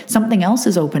road, something else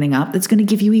is opening up that's going to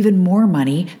give you even more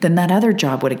money than that other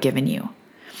job would have given you.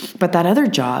 But that other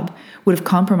job would have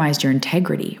compromised your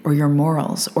integrity or your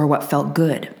morals or what felt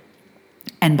good.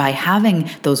 And by having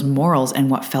those morals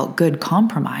and what felt good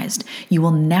compromised, you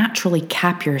will naturally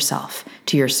cap yourself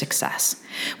to your success.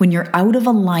 When you're out of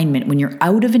alignment, when you're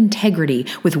out of integrity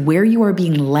with where you are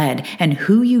being led and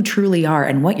who you truly are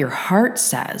and what your heart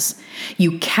says,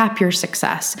 you cap your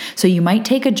success. So you might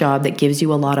take a job that gives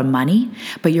you a lot of money,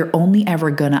 but you're only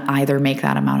ever going to either make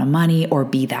that amount of money or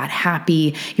be that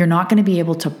happy. You're not going to be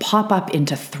able to pop up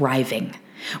into thriving.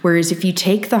 Whereas if you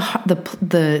take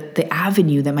the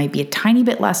avenue that might be a tiny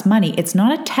bit less money, it's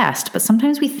not a test, but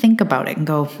sometimes we think about it and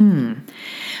go,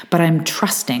 but I'm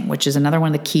trusting, which is another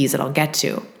one of the keys that I'll get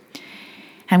to.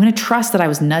 I'm going to trust that I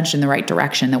was nudged in the right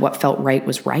direction, that what felt right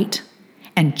was right.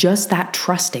 And just that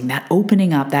trusting, that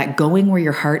opening up, that going where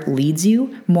your heart leads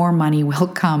you, more money will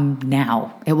come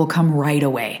now. It will come right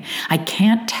away. I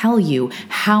can't tell you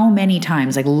how many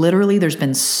times, like literally there's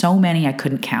been so many I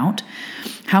couldn't count,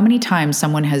 how many times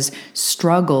someone has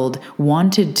struggled,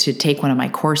 wanted to take one of my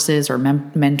courses or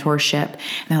mentorship,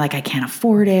 and they're like, I can't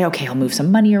afford it. Okay, I'll move some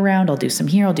money around. I'll do some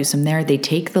here, I'll do some there. They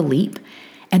take the leap.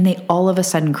 And they all of a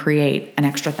sudden create an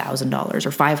extra $1,000 or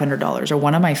 $500. Or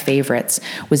one of my favorites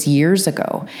was years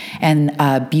ago. And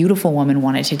a beautiful woman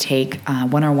wanted to take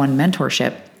one-on-one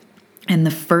mentorship. And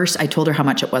I told her how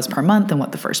much it was per month and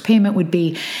what the first payment would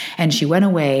be. And she went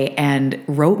away and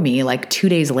wrote me like 2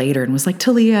 days later and was like,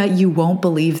 Talia, you won't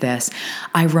believe this.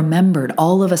 I remembered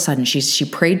all of a sudden, she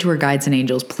prayed to her guides and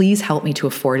angels, please help me to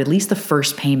afford at least the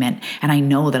first payment. And I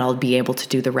know that I'll be able to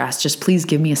do the rest. Just please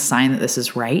give me a sign that this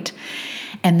is right.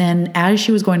 And then as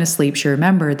she was going to sleep, she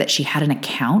remembered that she had an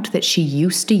account that she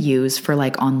used to use for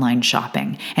like online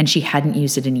shopping, and she hadn't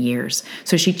used it in years.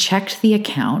 So she checked the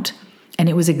account, and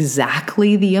it was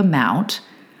exactly the amount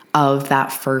of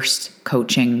that first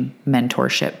coaching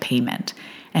mentorship payment.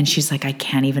 And she's like, I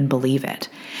can't even believe it.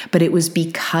 But it was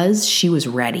because she was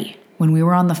ready. When we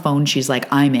were on the phone, she's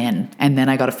like, I'm in. And then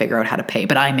I got to figure out how to pay,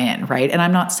 but I'm in, right? And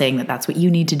I'm not saying that that's what you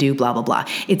need to do, blah, blah, blah.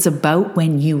 It's about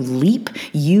when you leap,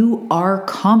 you are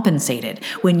compensated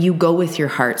when you go with your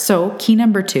heart. So key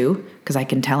number 2, because I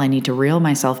can tell I need to reel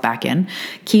myself back in.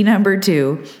 Key number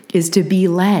 2 is to be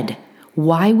led.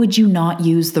 Why would you not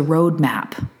use the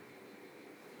roadmap?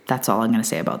 That's all I'm going to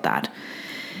say about that.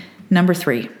 Number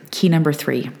 3, key number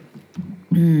 3.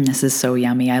 This is so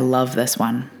yummy. I love this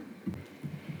one.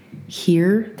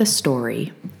 Hear the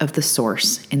story of the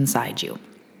source inside you.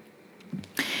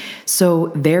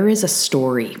 So there is a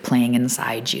story playing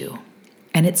inside you,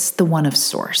 and it's the one of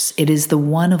source. It is the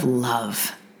one of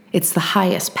love. It's the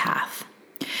highest path.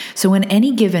 So in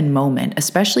any given moment,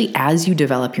 especially as you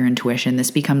develop your intuition,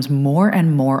 this becomes more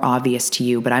and more obvious to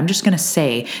you. But I'm just going to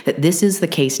say that this is the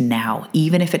case now,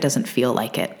 even if it doesn't feel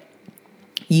like it.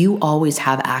 You always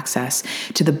have access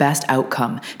to the best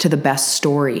outcome, to the best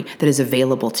story that is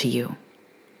available to you.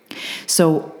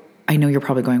 So I know you're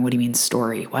probably going, what do you mean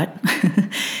story? What?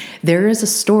 There is a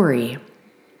story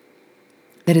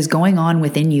that is going on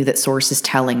within you that source is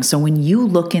telling. So when you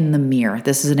look in the mirror,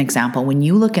 this is an example. When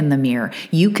you look in the mirror,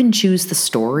 you can choose the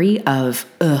story of,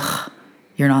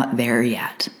 you're not there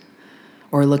yet.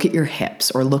 Or look at your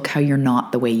hips, or look how you're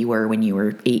not the way you were when you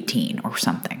were 18 or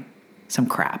something. Some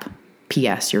crap.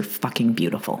 P.S. You're fucking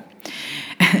beautiful.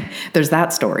 There's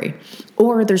that story.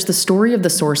 Or there's the story of the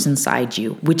source inside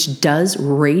you, which does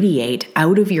radiate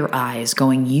out of your eyes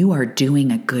going, you are doing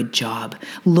a good job.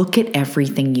 Look at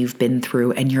everything you've been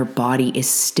through and your body is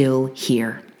still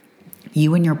here.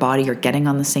 You and your body are getting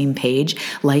on the same page.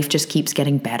 Life just keeps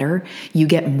getting better. You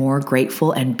get more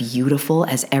grateful and beautiful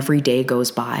as every day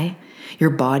goes by. Your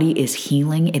body is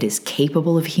healing. It is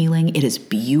capable of healing. It is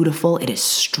beautiful. It is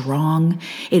strong.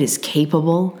 It is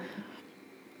capable.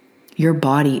 Your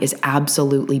body is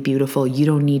absolutely beautiful. You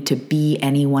don't need to be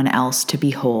anyone else to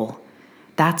be whole.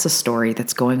 That's a story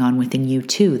that's going on within you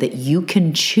too, that you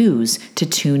can choose to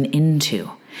tune into.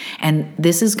 And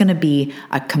this is going to be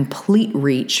a complete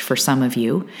reach for some of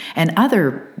you. And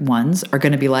other ones are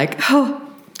going to be like, oh,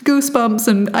 goosebumps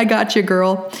and I got you,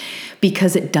 girl.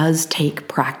 Because it does take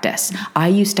practice. I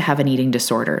used to have an eating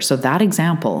disorder. So that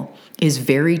example is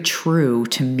very true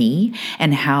to me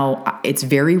and how it's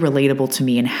very relatable to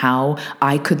me and how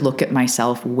I could look at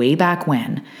myself way back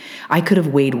when. I could have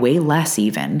weighed way less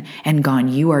even and gone,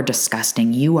 you are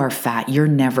disgusting. You are fat. You're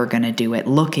never going to do it.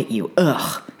 Look at you.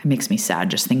 Ugh. It makes me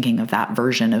sad just thinking of that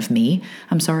version of me.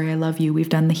 I'm sorry. I love you. We've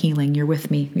done the healing. You're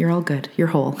with me. You're all good. You're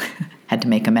whole. Had to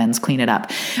make amends, clean it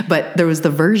up. But there was the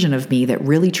version of me that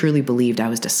really truly believed I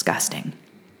was disgusting.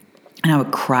 And I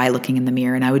would cry looking in the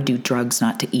mirror, and I would do drugs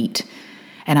not to eat.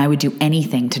 And I would do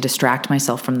anything to distract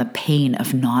myself from the pain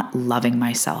of not loving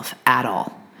myself at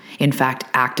all. In fact,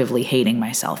 actively hating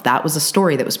myself. That was a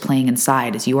story that was playing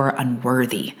inside, as you are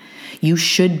unworthy. You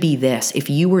should be this. If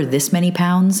you were this many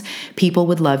pounds, people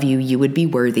would love you. You would be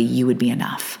worthy. You would be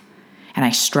enough. And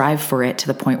I strive for it to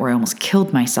the point where I almost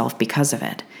killed myself because of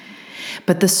it.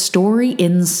 But the story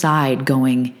inside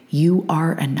going, you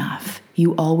are enough.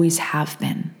 You always have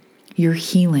been. You're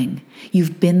healing.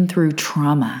 You've been through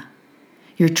trauma.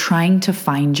 You're trying to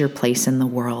find your place in the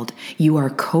world. You are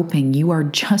coping. You are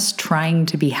just trying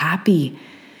to be happy.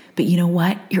 But you know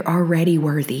what? You're already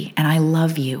worthy, and I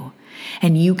love you.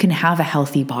 And you can have a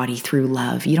healthy body through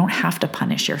love. You don't have to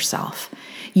punish yourself.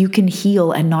 You can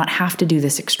heal and not have to do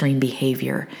this extreme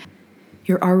behavior.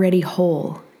 You're already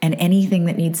whole, and anything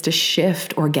that needs to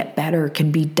shift or get better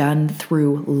can be done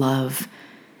through love.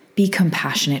 Be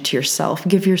compassionate to yourself.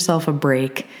 Give yourself a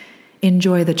break.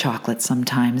 Enjoy the chocolate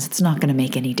sometimes. It's not going to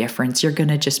make any difference. You're going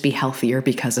to just be healthier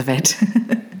because of it.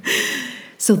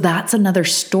 So that's another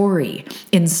story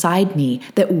inside me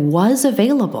that was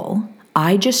available.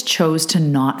 I just chose to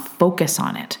not focus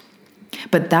on it.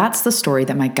 But that's the story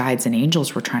that my guides and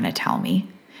angels were trying to tell me.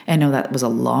 I know that was a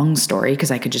long story because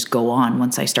I could just go on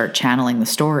once I start channeling the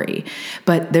story.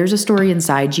 But there's a story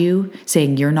inside you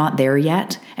saying you're not there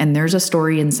yet. And there's a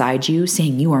story inside you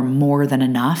saying you are more than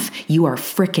enough. You are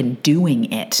frickin'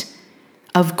 doing it.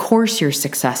 Of course your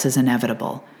success is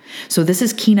inevitable. So this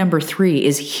is key number 3,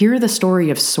 is hear the story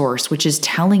of Source, which is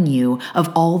telling you of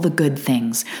all the good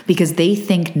things, because they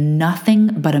think nothing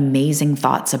but amazing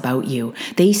thoughts about you.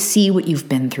 They see what you've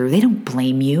been through. They don't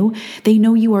blame you. They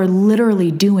know you are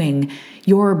literally doing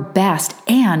your best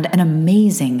and an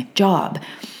amazing job.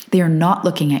 They are not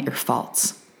looking at your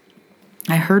faults.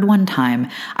 I heard one time,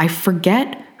 I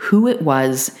forget who it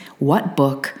was, what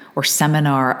book or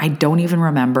seminar, I don't even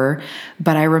remember,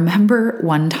 but I remember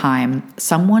one time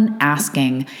someone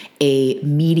asking a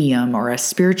medium or a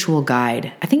spiritual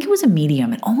guide, I think it was a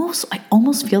medium, I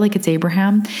almost feel like it's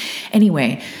Abraham.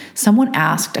 Anyway, someone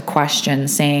asked a question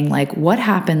saying like, what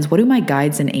do my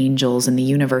guides and angels in the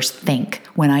universe think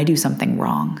when I do something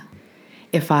wrong?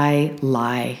 If I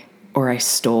lie or I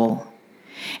stole?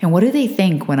 And what do they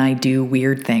think when I do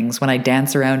weird things, when I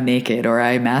dance around naked or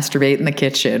I masturbate in the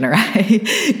kitchen or I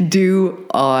do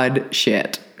odd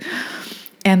shit?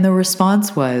 And the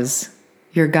response was,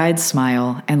 your guides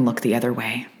smile and look the other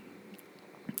way.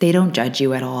 They don't judge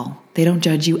you at all. They don't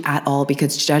judge you at all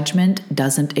because judgment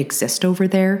doesn't exist over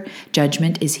there.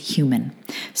 Judgment is human.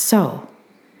 So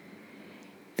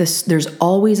there's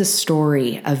always a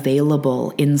story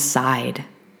available inside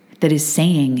that is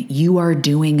saying you are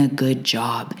doing a good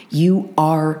job. You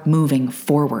are moving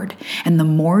forward. And the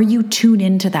more you tune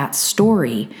into that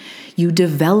story, you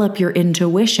develop your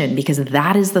intuition, because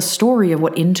that is the story of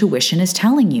what intuition is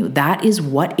telling you. That is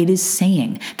what it is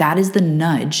saying. That is the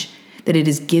nudge that it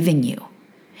is giving you,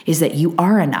 is that you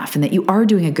are enough and that you are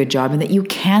doing a good job and that you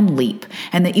can leap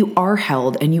and that you are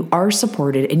held and you are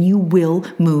supported and you will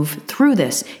move through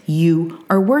this. You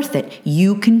are worth it.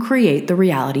 You can create the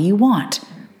reality you want.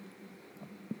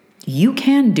 You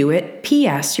can do it.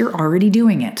 P.S. You're already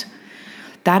doing it.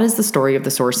 That is the story of the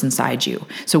Source inside you.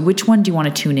 So which one do you want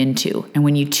to tune into? And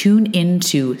when you tune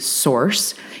into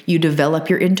Source, you develop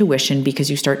your intuition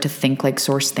because you start to think like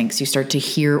Source thinks. You start to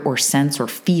hear or sense or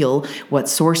feel what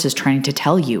Source is trying to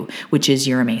tell you, which is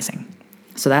you're amazing.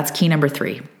 So that's key number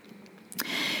 3.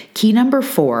 Key number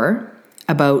 4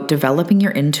 about developing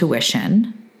your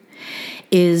intuition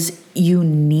is you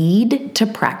need to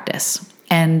practice.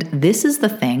 And this is the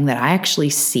thing that I actually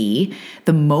see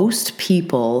the most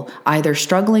people either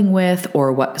struggling with,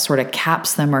 or what sort of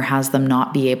caps them or has them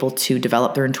not be able to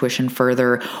develop their intuition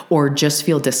further or just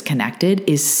feel disconnected,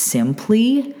 is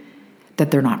simply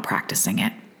that they're not practicing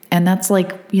it. And that's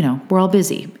like, we're all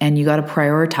busy and you got to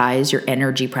prioritize your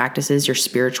energy practices, your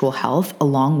spiritual health,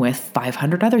 along with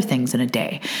 500 other things in a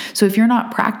day. So if you're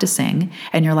not practicing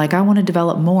and you're like, I want to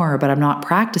develop more, but I'm not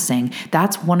practicing,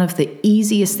 that's one of the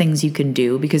easiest things you can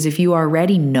do, because if you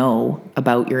already know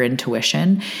about your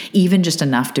intuition, even just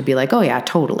enough to be like, oh yeah,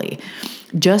 totally.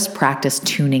 Just practice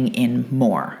tuning in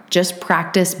more. Just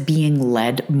practice being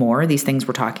led more, these things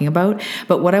we're talking about.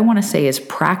 But what I want to say is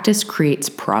practice creates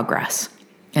progress.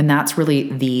 And that's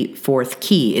really the 4th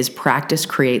key, is practice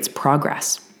creates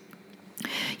progress.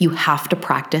 You have to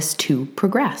practice to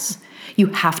progress. You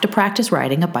have to practice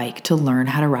riding a bike to learn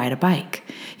how to ride a bike.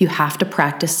 You have to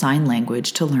practice sign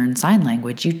language to learn sign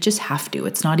language. You just have to.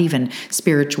 It's not even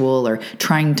spiritual or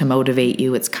trying to motivate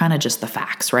you. It's kind of just the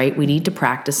facts, right? We need to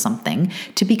practice something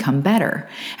to become better.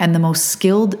 And the most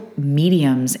skilled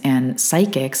mediums and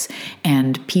psychics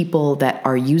and people that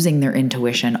are using their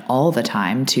intuition all the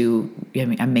time to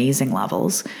amazing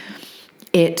levels,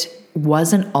 it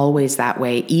wasn't always that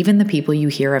way. Even the people you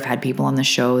hear, I've had people on the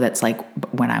show that's like,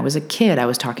 when I was a kid, I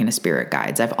was talking to spirit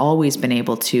guides. I've always been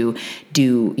able to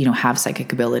do, have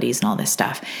psychic abilities and all this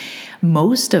stuff.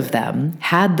 Most of them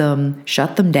had them,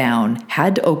 shut them down,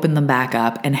 had to open them back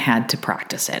up, and had to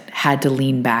practice it, had to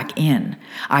lean back in,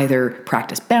 either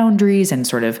practice boundaries and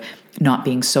sort of not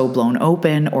being so blown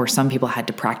open, or some people had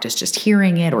to practice just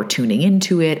hearing it or tuning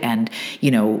into it and,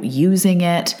 using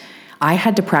it. I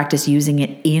had to practice using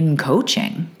it in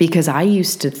coaching because I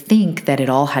used to think that it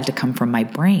all had to come from my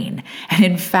brain. And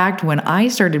in fact, when I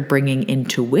started bringing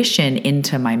intuition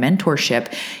into my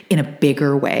mentorship in a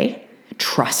bigger way,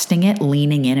 trusting it,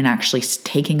 leaning in, and actually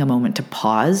taking a moment to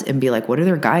pause and be like, what do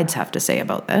their guides have to say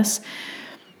about this?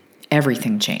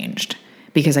 Everything changed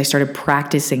because I started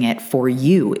practicing it for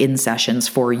you in sessions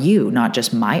for you, not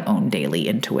just my own daily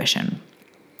intuition.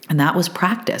 And that was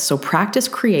practice. So practice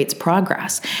creates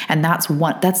progress. And that's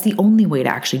the only way to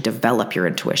actually develop your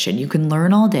intuition. You can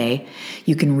learn all day.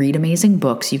 You can read amazing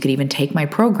books. You could even take my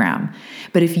program.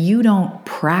 But if you don't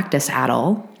practice at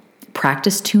all,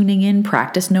 practice tuning in,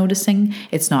 practice noticing,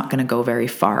 it's not going to go very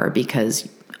far because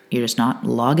you're just not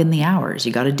logging the hours.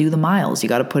 You got to do the miles. You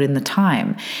got to put in the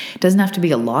time. It doesn't have to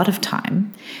be a lot of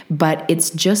time, but it's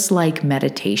just like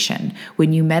meditation.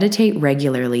 When you meditate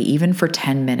regularly, even for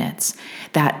 10 minutes,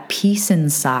 that peace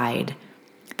inside,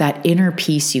 that inner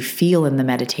peace you feel in the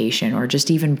meditation, or just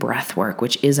even breath work,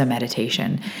 which is a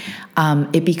meditation,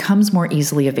 it becomes more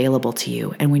easily available to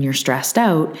you. And when you're stressed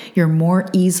out, you're more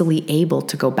easily able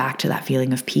to go back to that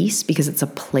feeling of peace because it's a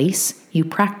place you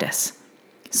practice.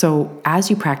 So as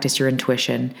you practice your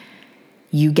intuition,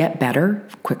 you get better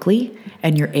quickly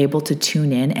and you're able to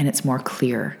tune in and it's more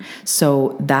clear.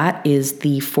 So that is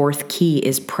the fourth key,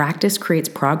 is practice creates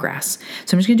progress.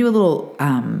 So I'm just going to do a little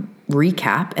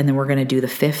recap, and then we're going to do the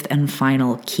fifth and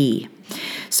final key.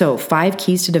 So 5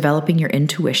 keys to developing your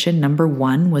intuition. Number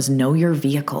 1 was know your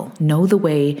vehicle. Know the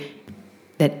way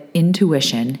that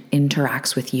intuition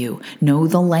interacts with you. Know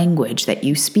the language that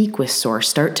you speak with Source.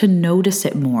 Start to notice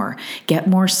it more. Get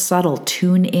more subtle.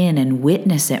 Tune in and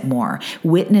witness it more.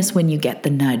 Witness when you get the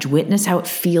nudge. Witness how it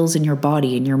feels in your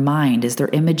body, in your mind. Is there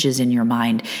images in your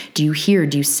mind? Do you hear?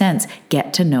 Do you sense?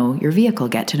 Get to know your vehicle.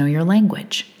 Get to know your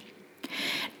language.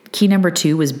 Key number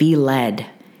 2 was be led.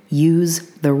 Use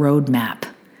the roadmap.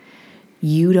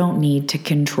 You don't need to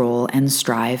control and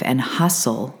strive and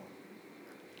hustle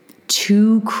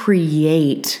to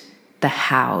create the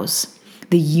hows.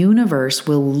 The universe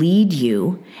will lead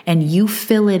you and you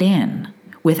fill it in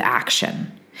with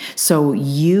action. So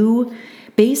you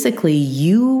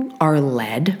are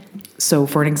led. So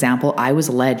for an example, I was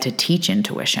led to teach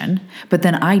intuition, but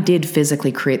then I did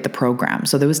physically create the program.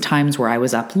 So there was times where I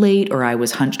was up late, or I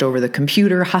was hunched over the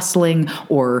computer hustling,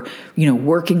 or,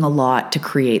 working a lot to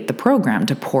create the program,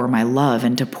 to pour my love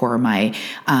and to pour my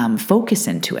focus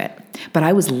into it. But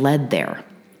I was led there.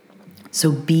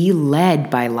 So be led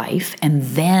by life and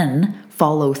then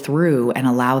follow through and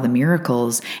allow the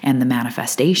miracles and the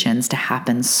manifestations to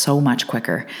happen so much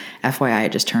quicker. FYI, I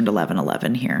just turned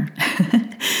 11/11 here.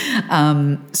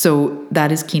 So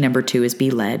that is key number 2, is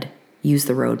be led. Use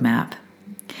the roadmap.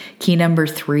 Key number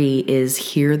 3 is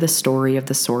hear the story of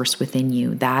the Source within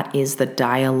you. That is the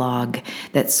dialogue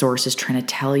that Source is trying to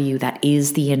tell you. That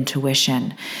is the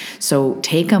intuition. So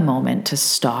take a moment to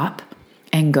stop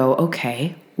and go,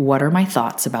 okay, what are my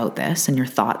thoughts about this? And your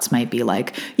thoughts might be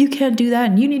like, you can't do that,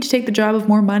 and you need to take the job of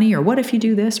more money, or what if you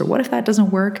do this, or what if that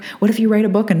doesn't work? What if you write a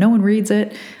book and no one reads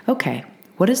it? Okay,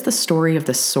 what does the story of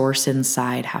the Source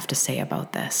inside have to say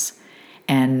about this?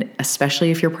 And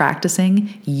especially if you're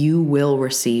practicing, you will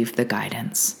receive the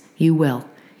guidance. You will.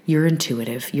 You're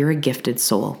intuitive. You're a gifted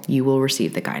soul. You will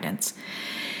receive the guidance.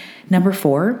 Number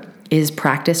 4 is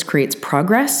practice creates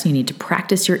progress. You need to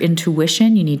practice your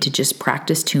intuition. You need to just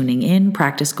practice tuning in,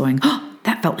 practice going, oh,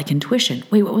 that felt like intuition.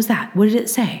 Wait, what was that? What did it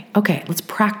say? Okay, let's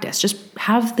practice. Just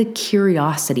have the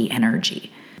curiosity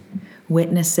energy.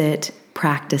 Witness it,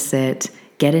 practice it,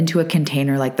 get into a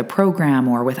container like the program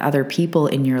or with other people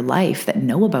in your life that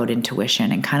know about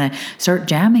intuition and kind of start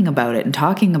jamming about it and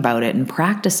talking about it and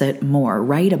practice it more.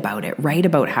 Write about it. Write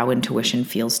about how intuition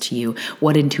feels to you,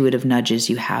 what intuitive nudges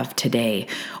you have today,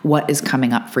 what is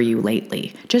coming up for you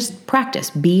lately. Just practice.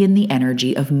 Be in the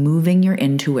energy of moving your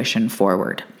intuition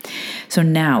forward. So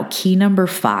now, key number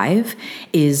 5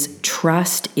 is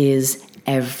trust is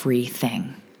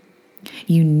everything.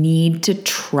 You need to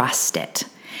trust it.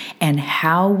 And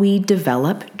how we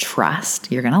develop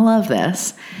trust, you're going to love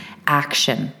this,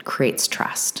 action creates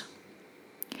trust.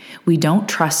 We don't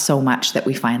trust so much that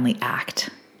we finally act.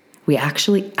 We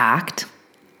actually act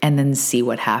and then see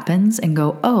what happens and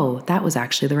go, oh, that was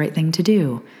actually the right thing to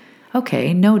do.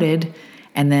 Okay, noted.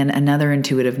 And then another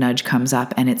intuitive nudge comes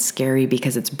up and it's scary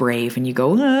because it's brave. And you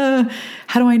go,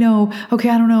 how do I know? Okay,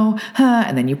 I don't know.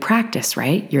 And then you practice,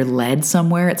 right? You're led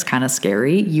somewhere. It's kind of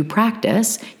scary. You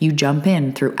practice. You jump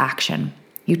in through action.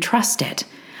 You trust it.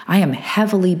 I am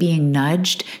heavily being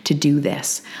nudged to do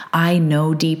this. I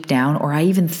know deep down, or I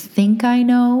even think I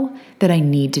know, that I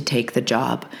need to take the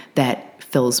job that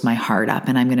fills my heart up.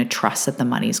 And I'm going to trust that the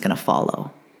money's going to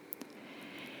follow.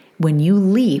 When you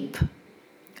leap,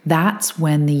 that's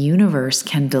when the universe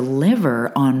can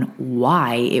deliver on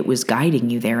why it was guiding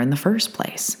you there in the first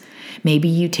place. Maybe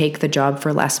you take the job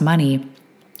for less money,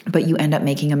 but you end up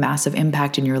making a massive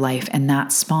impact in your life, and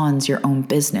that spawns your own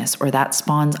business, or that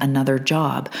spawns another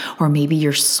job, or maybe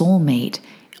your soulmate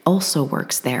also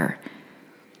works there.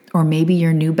 Or maybe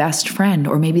your new best friend,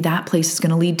 or maybe that place is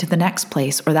going to lead to the next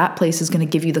place, or that place is going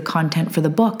to give you the content for the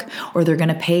book, or they're going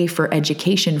to pay for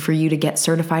education for you to get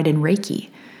certified in Reiki.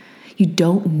 You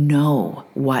don't know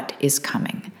what is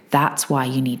coming. That's why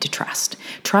you need to trust.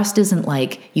 Trust isn't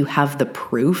like you have the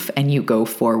proof and you go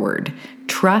forward.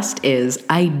 Trust is,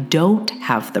 I don't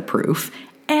have the proof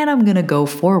and I'm going to go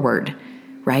forward,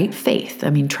 right? Faith.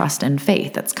 I mean, trust and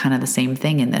faith, that's kind of the same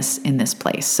thing in this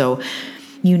place. So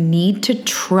you need to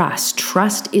trust.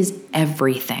 Trust is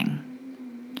everything.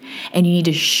 And you need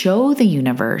to show the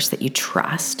universe that you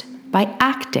trust by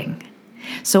acting.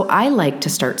 So I like to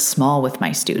start small with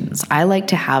my students. I like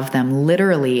to have them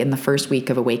literally in the first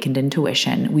week of Awakened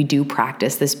Intuition, we do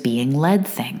practice this being led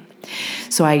thing.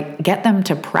 So I get them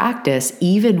to practice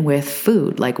even with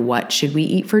food, like what should we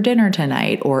eat for dinner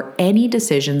tonight, or any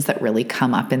decisions that really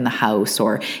come up in the house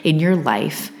or in your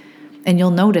life. And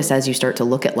you'll notice as you start to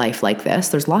look at life like this,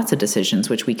 there's lots of decisions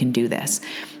which we can do this.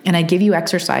 And I give you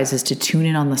exercises to tune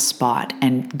in on the spot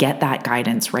and get that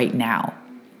guidance right now.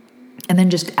 And then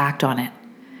just act on it.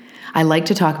 I like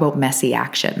to talk about messy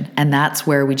action. And that's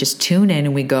where we just tune in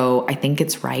and we go, I think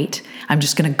it's right. I'm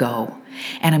just going to go.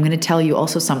 And I'm going to tell you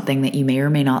also something that you may or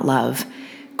may not love.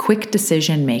 Quick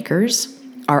decision makers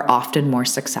are often more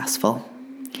successful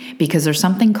because there's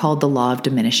something called the law of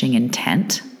diminishing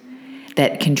intent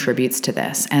that contributes to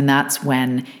this. And that's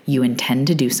when you intend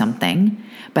to do something,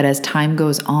 but as time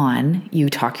goes on, you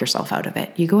talk yourself out of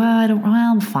it. You go,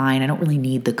 I'm fine. I don't really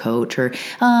need the coach, or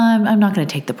I'm not going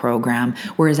to take the program.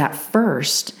 Whereas at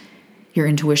first, your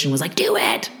intuition was like, do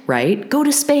it, right? Go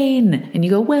to Spain. And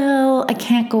you go, well, I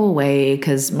can't go away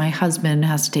because my husband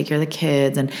has to take care of the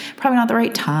kids and probably not the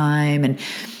right time. And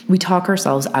we talk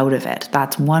ourselves out of it.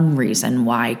 That's one reason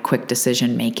why quick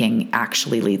decision making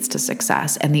actually leads to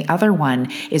success. And the other one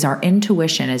is our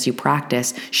intuition, as you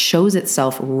practice, shows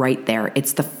itself right there.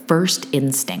 It's the first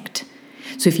instinct.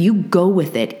 So if you go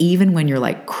with it, even when you're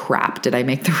like, crap, did I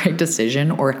make the right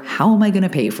decision? Or how am I going to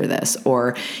pay for this?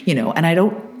 Or, and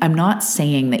I'm not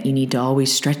saying that you need to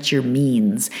always stretch your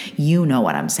means. You know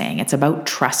what I'm saying. It's about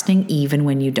trusting even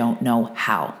when you don't know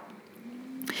how.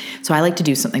 So I like to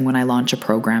do something when I launch a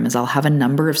program is I'll have a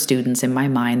number of students in my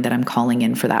mind that I'm calling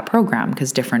in for that program,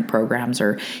 because different programs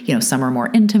are, some are more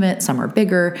intimate, some are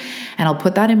bigger. And I'll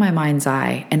put that in my mind's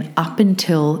eye. And up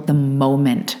until the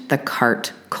moment the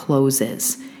cart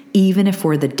closes, even if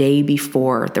we're the day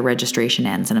before the registration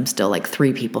ends and I'm still like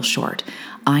 3 people short,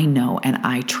 I know and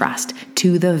I trust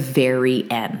to the very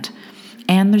end.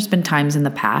 And there's been times in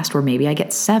the past where maybe I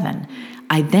get 7.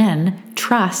 I then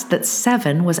trust that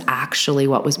 7 was actually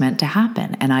what was meant to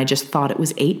happen. And I just thought it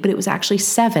was 8, but it was actually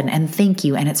 7. And thank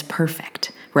you. And it's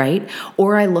perfect, right?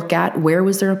 Or I look at where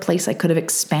was there a place I could have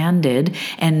expanded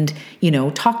and,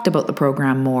 talked about the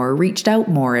program more, reached out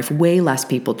more if way less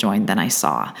people joined than I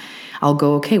saw. I'll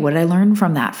go, okay, what did I learn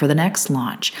from that for the next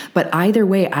launch? But either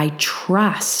way, I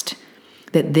trust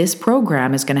that this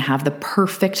program is going to have the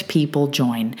perfect people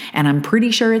join. And I'm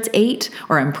pretty sure it's 8,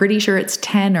 or I'm pretty sure it's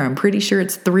 10, or I'm pretty sure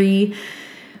it's 3.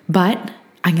 But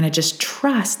I'm going to just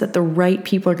trust that the right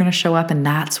people are going to show up, and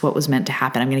that's what was meant to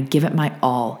happen. I'm going to give it my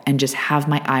all and just have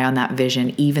my eye on that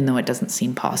vision, even though it doesn't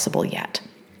seem possible yet.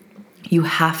 You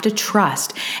have to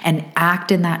trust and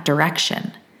act in that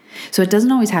direction. So it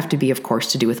doesn't always have to be, of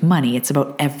course, to do with money. It's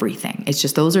about everything. It's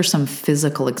just those are some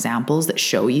physical examples that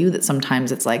show you that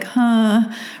sometimes it's like,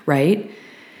 right?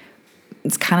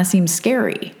 It kind of seems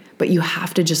scary, but you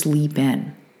have to just leap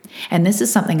in. And this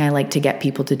is something I like to get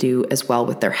people to do as well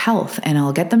with their health. And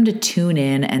I'll get them to tune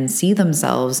in and see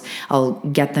themselves. I'll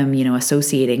get them,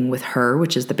 associating with her,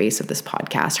 which is the base of this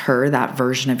podcast, her, that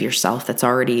version of yourself that's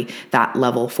already that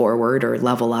level forward or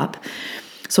level up.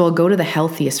 So I'll go to the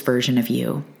healthiest version of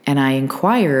you and I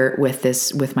inquire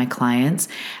with my clients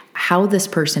how this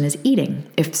person is eating.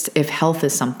 If health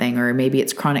is something, or maybe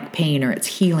it's chronic pain, or it's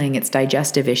healing, it's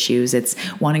digestive issues, it's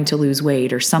wanting to lose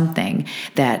weight or something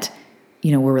that,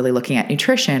 we're really looking at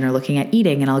nutrition or looking at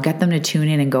eating, and I'll get them to tune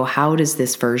in and go, how does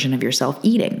this version of yourself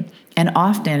eating? And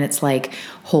often it's like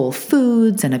whole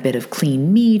foods and a bit of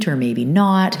clean meat, or maybe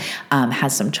not,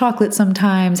 has some chocolate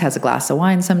sometimes, has a glass of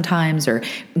wine sometimes, or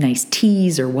nice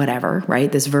teas or whatever,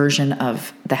 right? This version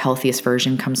of the healthiest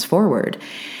version comes forward.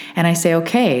 And I say,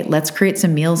 okay, let's create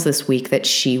some meals this week that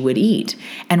she would eat.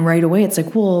 And right away it's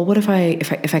like, well, what if I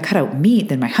cut out meat,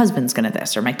 then my husband's going to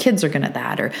this, or my kids are going to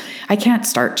that, or I can't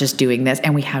start just doing this.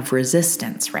 And we have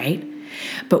resistance, right?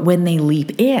 But when they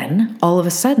leap in, all of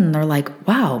a sudden they're like,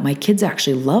 wow, my kids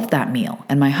actually love that meal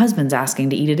and my husband's asking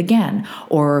to eat it again.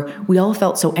 Or we all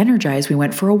felt so energized, we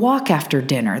went for a walk after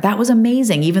dinner. That was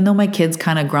amazing. Even though my kids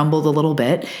kind of grumbled a little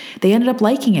bit, they ended up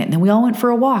liking it. And then we all went for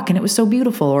a walk and it was so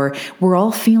beautiful. Or we're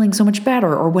all feeling so much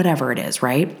better, or whatever it is,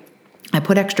 right? I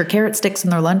put extra carrot sticks in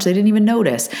their lunch. They didn't even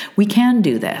notice. We can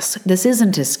do this. This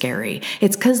isn't as scary.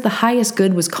 It's because the highest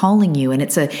good was calling you, and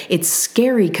it's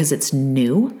scary because it's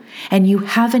new and you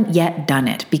haven't yet done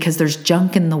it because there's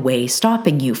junk in the way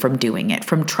stopping you from doing it,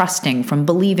 from trusting, from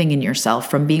believing in yourself,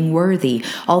 from being worthy,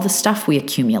 all the stuff we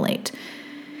accumulate.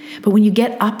 But when you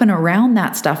get up and around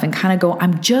that stuff and kind of go,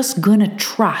 I'm just going to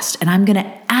trust and I'm going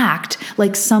to act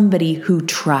like somebody who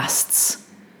trusts,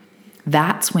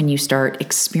 that's when you start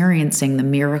experiencing the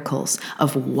miracles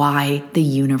of why the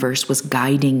universe was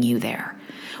guiding you there.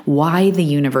 Why the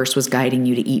universe was guiding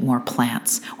you to eat more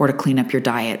plants, or to clean up your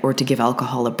diet, or to give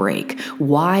alcohol a break.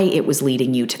 Why it was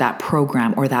leading you to that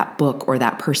program or that book or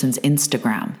that person's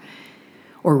Instagram,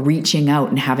 or reaching out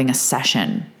and having a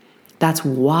session. That's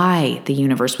why the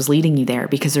universe was leading you there,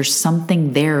 because there's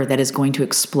something there that is going to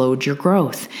explode your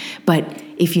growth. But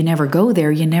if you never go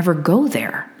there, you never go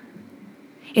there.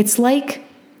 It's like,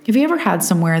 have you ever had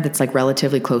somewhere that's like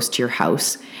relatively close to your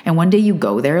house, and one day you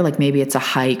go there, like maybe it's a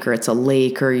hike or it's a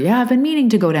lake, or I've been meaning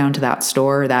to go down to that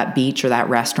store or that beach or that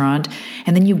restaurant,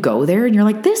 and then you go there and you're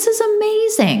like, this is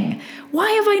amazing. Why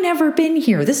have I never been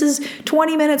here? This is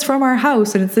 20 minutes from our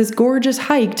house and it's this gorgeous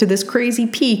hike to this crazy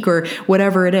peak or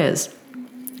whatever it is.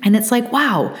 And it's like,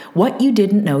 wow, what you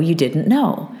didn't know, you didn't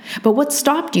know. But what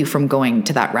stopped you from going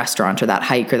to that restaurant or that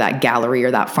hike or that gallery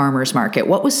or that farmer's market?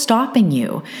 What was stopping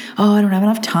you? Oh, I don't have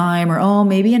enough time, or oh,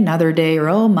 maybe another day, or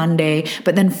oh, Monday.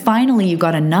 But then finally you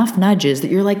got enough nudges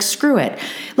that you're like, screw it.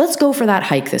 Let's go for that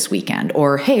hike this weekend.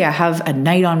 Or, hey, I have a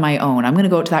night on my own. I'm going to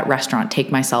go to that restaurant,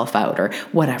 take myself out, or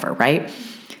whatever, right?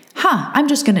 I'm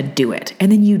just going to do it.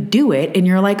 And then you do it and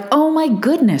you're like, oh my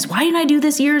goodness, why didn't I do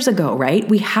this years ago, right?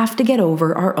 We have to get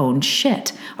over our own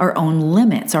shit, our own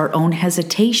limits, our own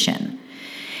hesitation,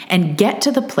 and get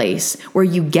to the place where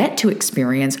you get to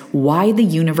experience why the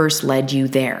universe led you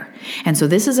there. And so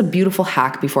this is a beautiful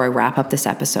hack before I wrap up this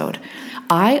episode.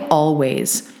 I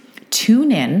always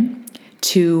tune in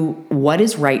to what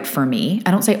is right for me.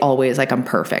 I don't say always like I'm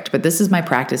perfect, but this is my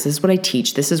practice. This is what I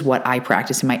teach. This is what I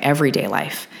practice in my everyday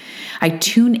life. I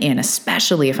tune in,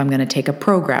 especially if I'm going to take a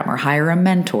program or hire a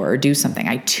mentor or do something.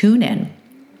 I tune in.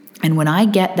 And when I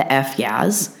get the F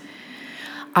yeahs,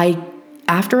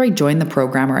 after I join the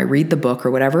program or I read the book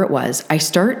or whatever it was, I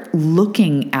start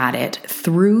looking at it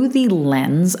through the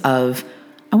lens of,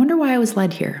 I wonder why I was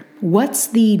led here. What's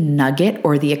the nugget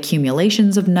or the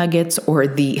accumulations of nuggets or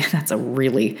the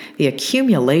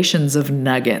accumulations of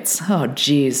nuggets. Oh,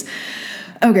 geez.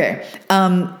 Okay.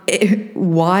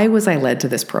 Why was I led to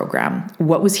this program?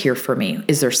 What was here for me?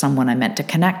 Is there someone I meant to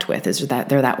connect with? Is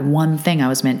there that one thing I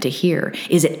was meant to hear?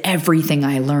 Is it everything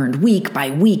I learned week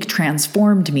by week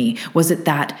transformed me? Was it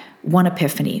that one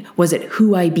epiphany? Was it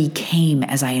who I became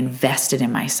as I invested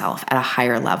in myself at a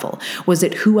higher level? Was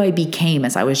it who I became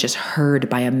as I was just heard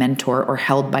by a mentor or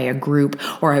held by a group,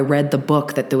 or I read the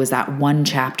book that there was that one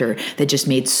chapter that just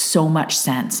made so much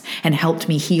sense and helped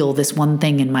me heal this one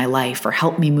thing in my life or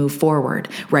helped me move forward,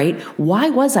 right? Why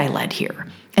was I led here?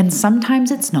 And sometimes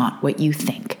it's not what you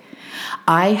think.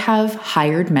 I have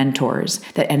hired mentors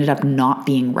that ended up not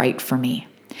being right for me.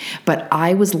 But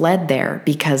I was led there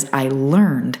because I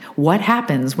learned what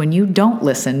happens when you don't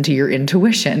listen to your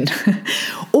intuition,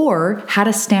 or how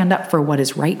to stand up for what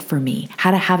is right for me, how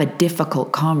to have a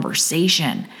difficult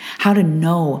conversation, how to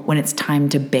know when it's time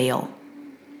to bail,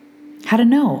 how to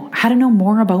know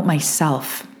more about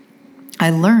myself.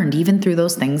 I learned even through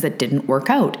those things that didn't work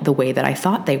out the way that I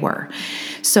thought they were.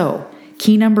 So,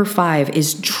 key number 5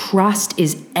 is trust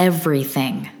is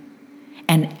everything,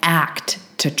 and act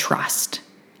to trust.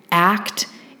 Act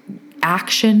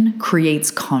Action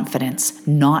creates confidence,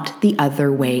 not the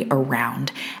other way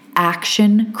around.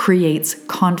 Action creates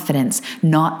confidence,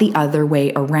 not the other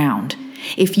way around.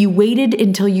 If you waited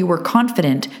until you were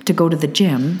confident to go to the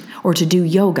gym or to do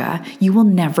yoga, you will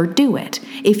never do it.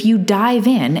 If you dive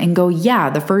in and go, yeah,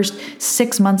 the first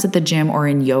 6 months at the gym or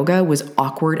in yoga was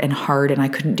awkward and hard and I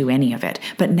couldn't do any of it,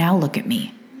 but now look at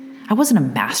me. I wasn't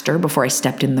a master before I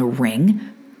stepped in the ring.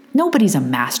 Nobody's a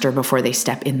master before they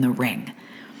step in the ring.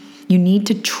 You need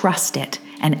to trust it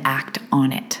and act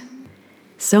on it.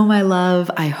 So my love,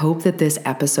 I hope that this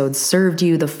episode served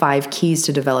you the 5 keys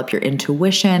to develop your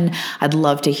intuition. I'd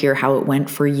love to hear how it went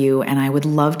for you, and I would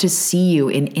love to see you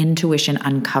in Intuition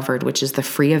Uncovered, which is the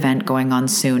free event going on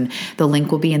soon. The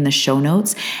link will be in the show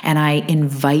notes, and I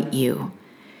invite you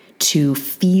to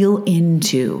feel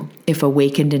into if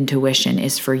awakened intuition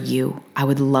is for you. I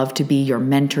would love to be your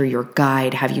mentor, your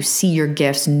guide, have you see your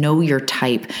gifts, know your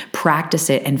type, practice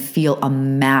it, and feel a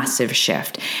massive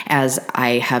shift as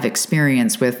I have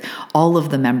experienced with all of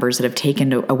the members that have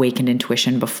taken awakened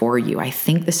intuition before you. I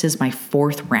think this is my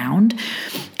 4th round,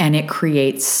 and it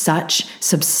creates such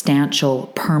substantial,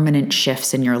 permanent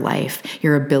shifts in your life,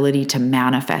 your ability to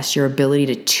manifest, your ability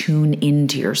to tune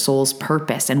into your soul's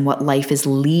purpose and what life is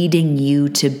leading you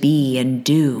to be and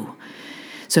do.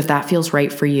 So if that feels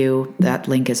right for you, that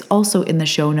link is also in the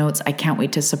show notes. I can't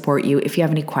wait to support you. If you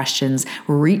have any questions,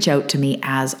 reach out to me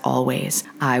as always.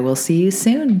 I will see you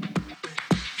soon.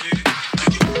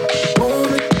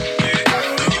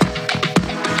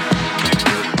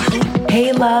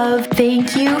 Hey love,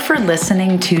 thank you for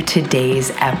listening to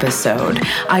today's episode.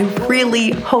 I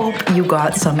really hope you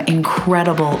got some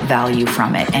incredible value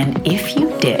from it. And if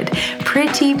you did,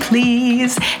 pretty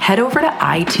please head over to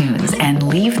iTunes and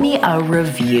leave me a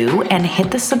review and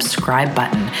hit the subscribe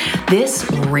button.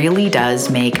 This really does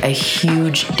make a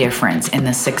huge difference in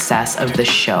the success of the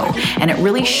show. And it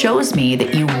really shows me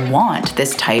that you want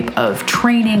this type of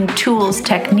training, tools,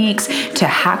 techniques to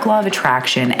hack law of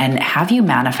attraction and have you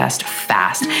manifest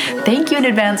fast. Thank you in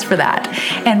advance for that.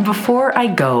 And before I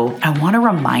go, I want to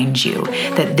remind you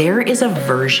that there is a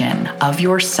version of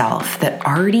yourself that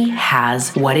already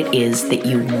has what it is that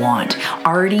you want,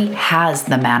 already has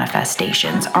the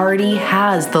manifestations, already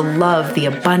has the love, the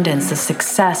abundance, the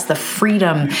success, the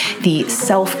freedom, the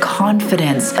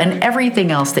self-confidence, and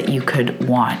everything else that you could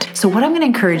want. So what I'm going to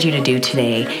encourage you to do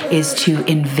today is to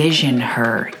envision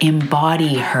her,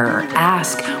 embody her,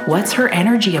 ask, what's her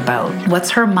energy about? What's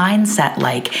her mindset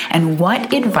like? And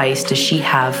what advice does she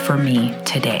have for me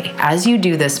today? As you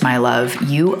do this, my love,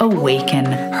 you awaken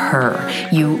her.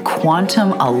 You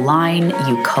quantum align,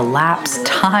 you collapse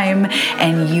time,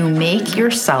 and you make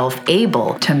yourself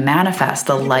able to manifest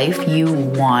the life you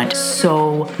want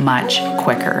so much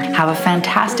quicker. Have a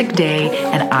fantastic day,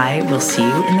 and I will see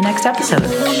you in the next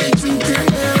episode.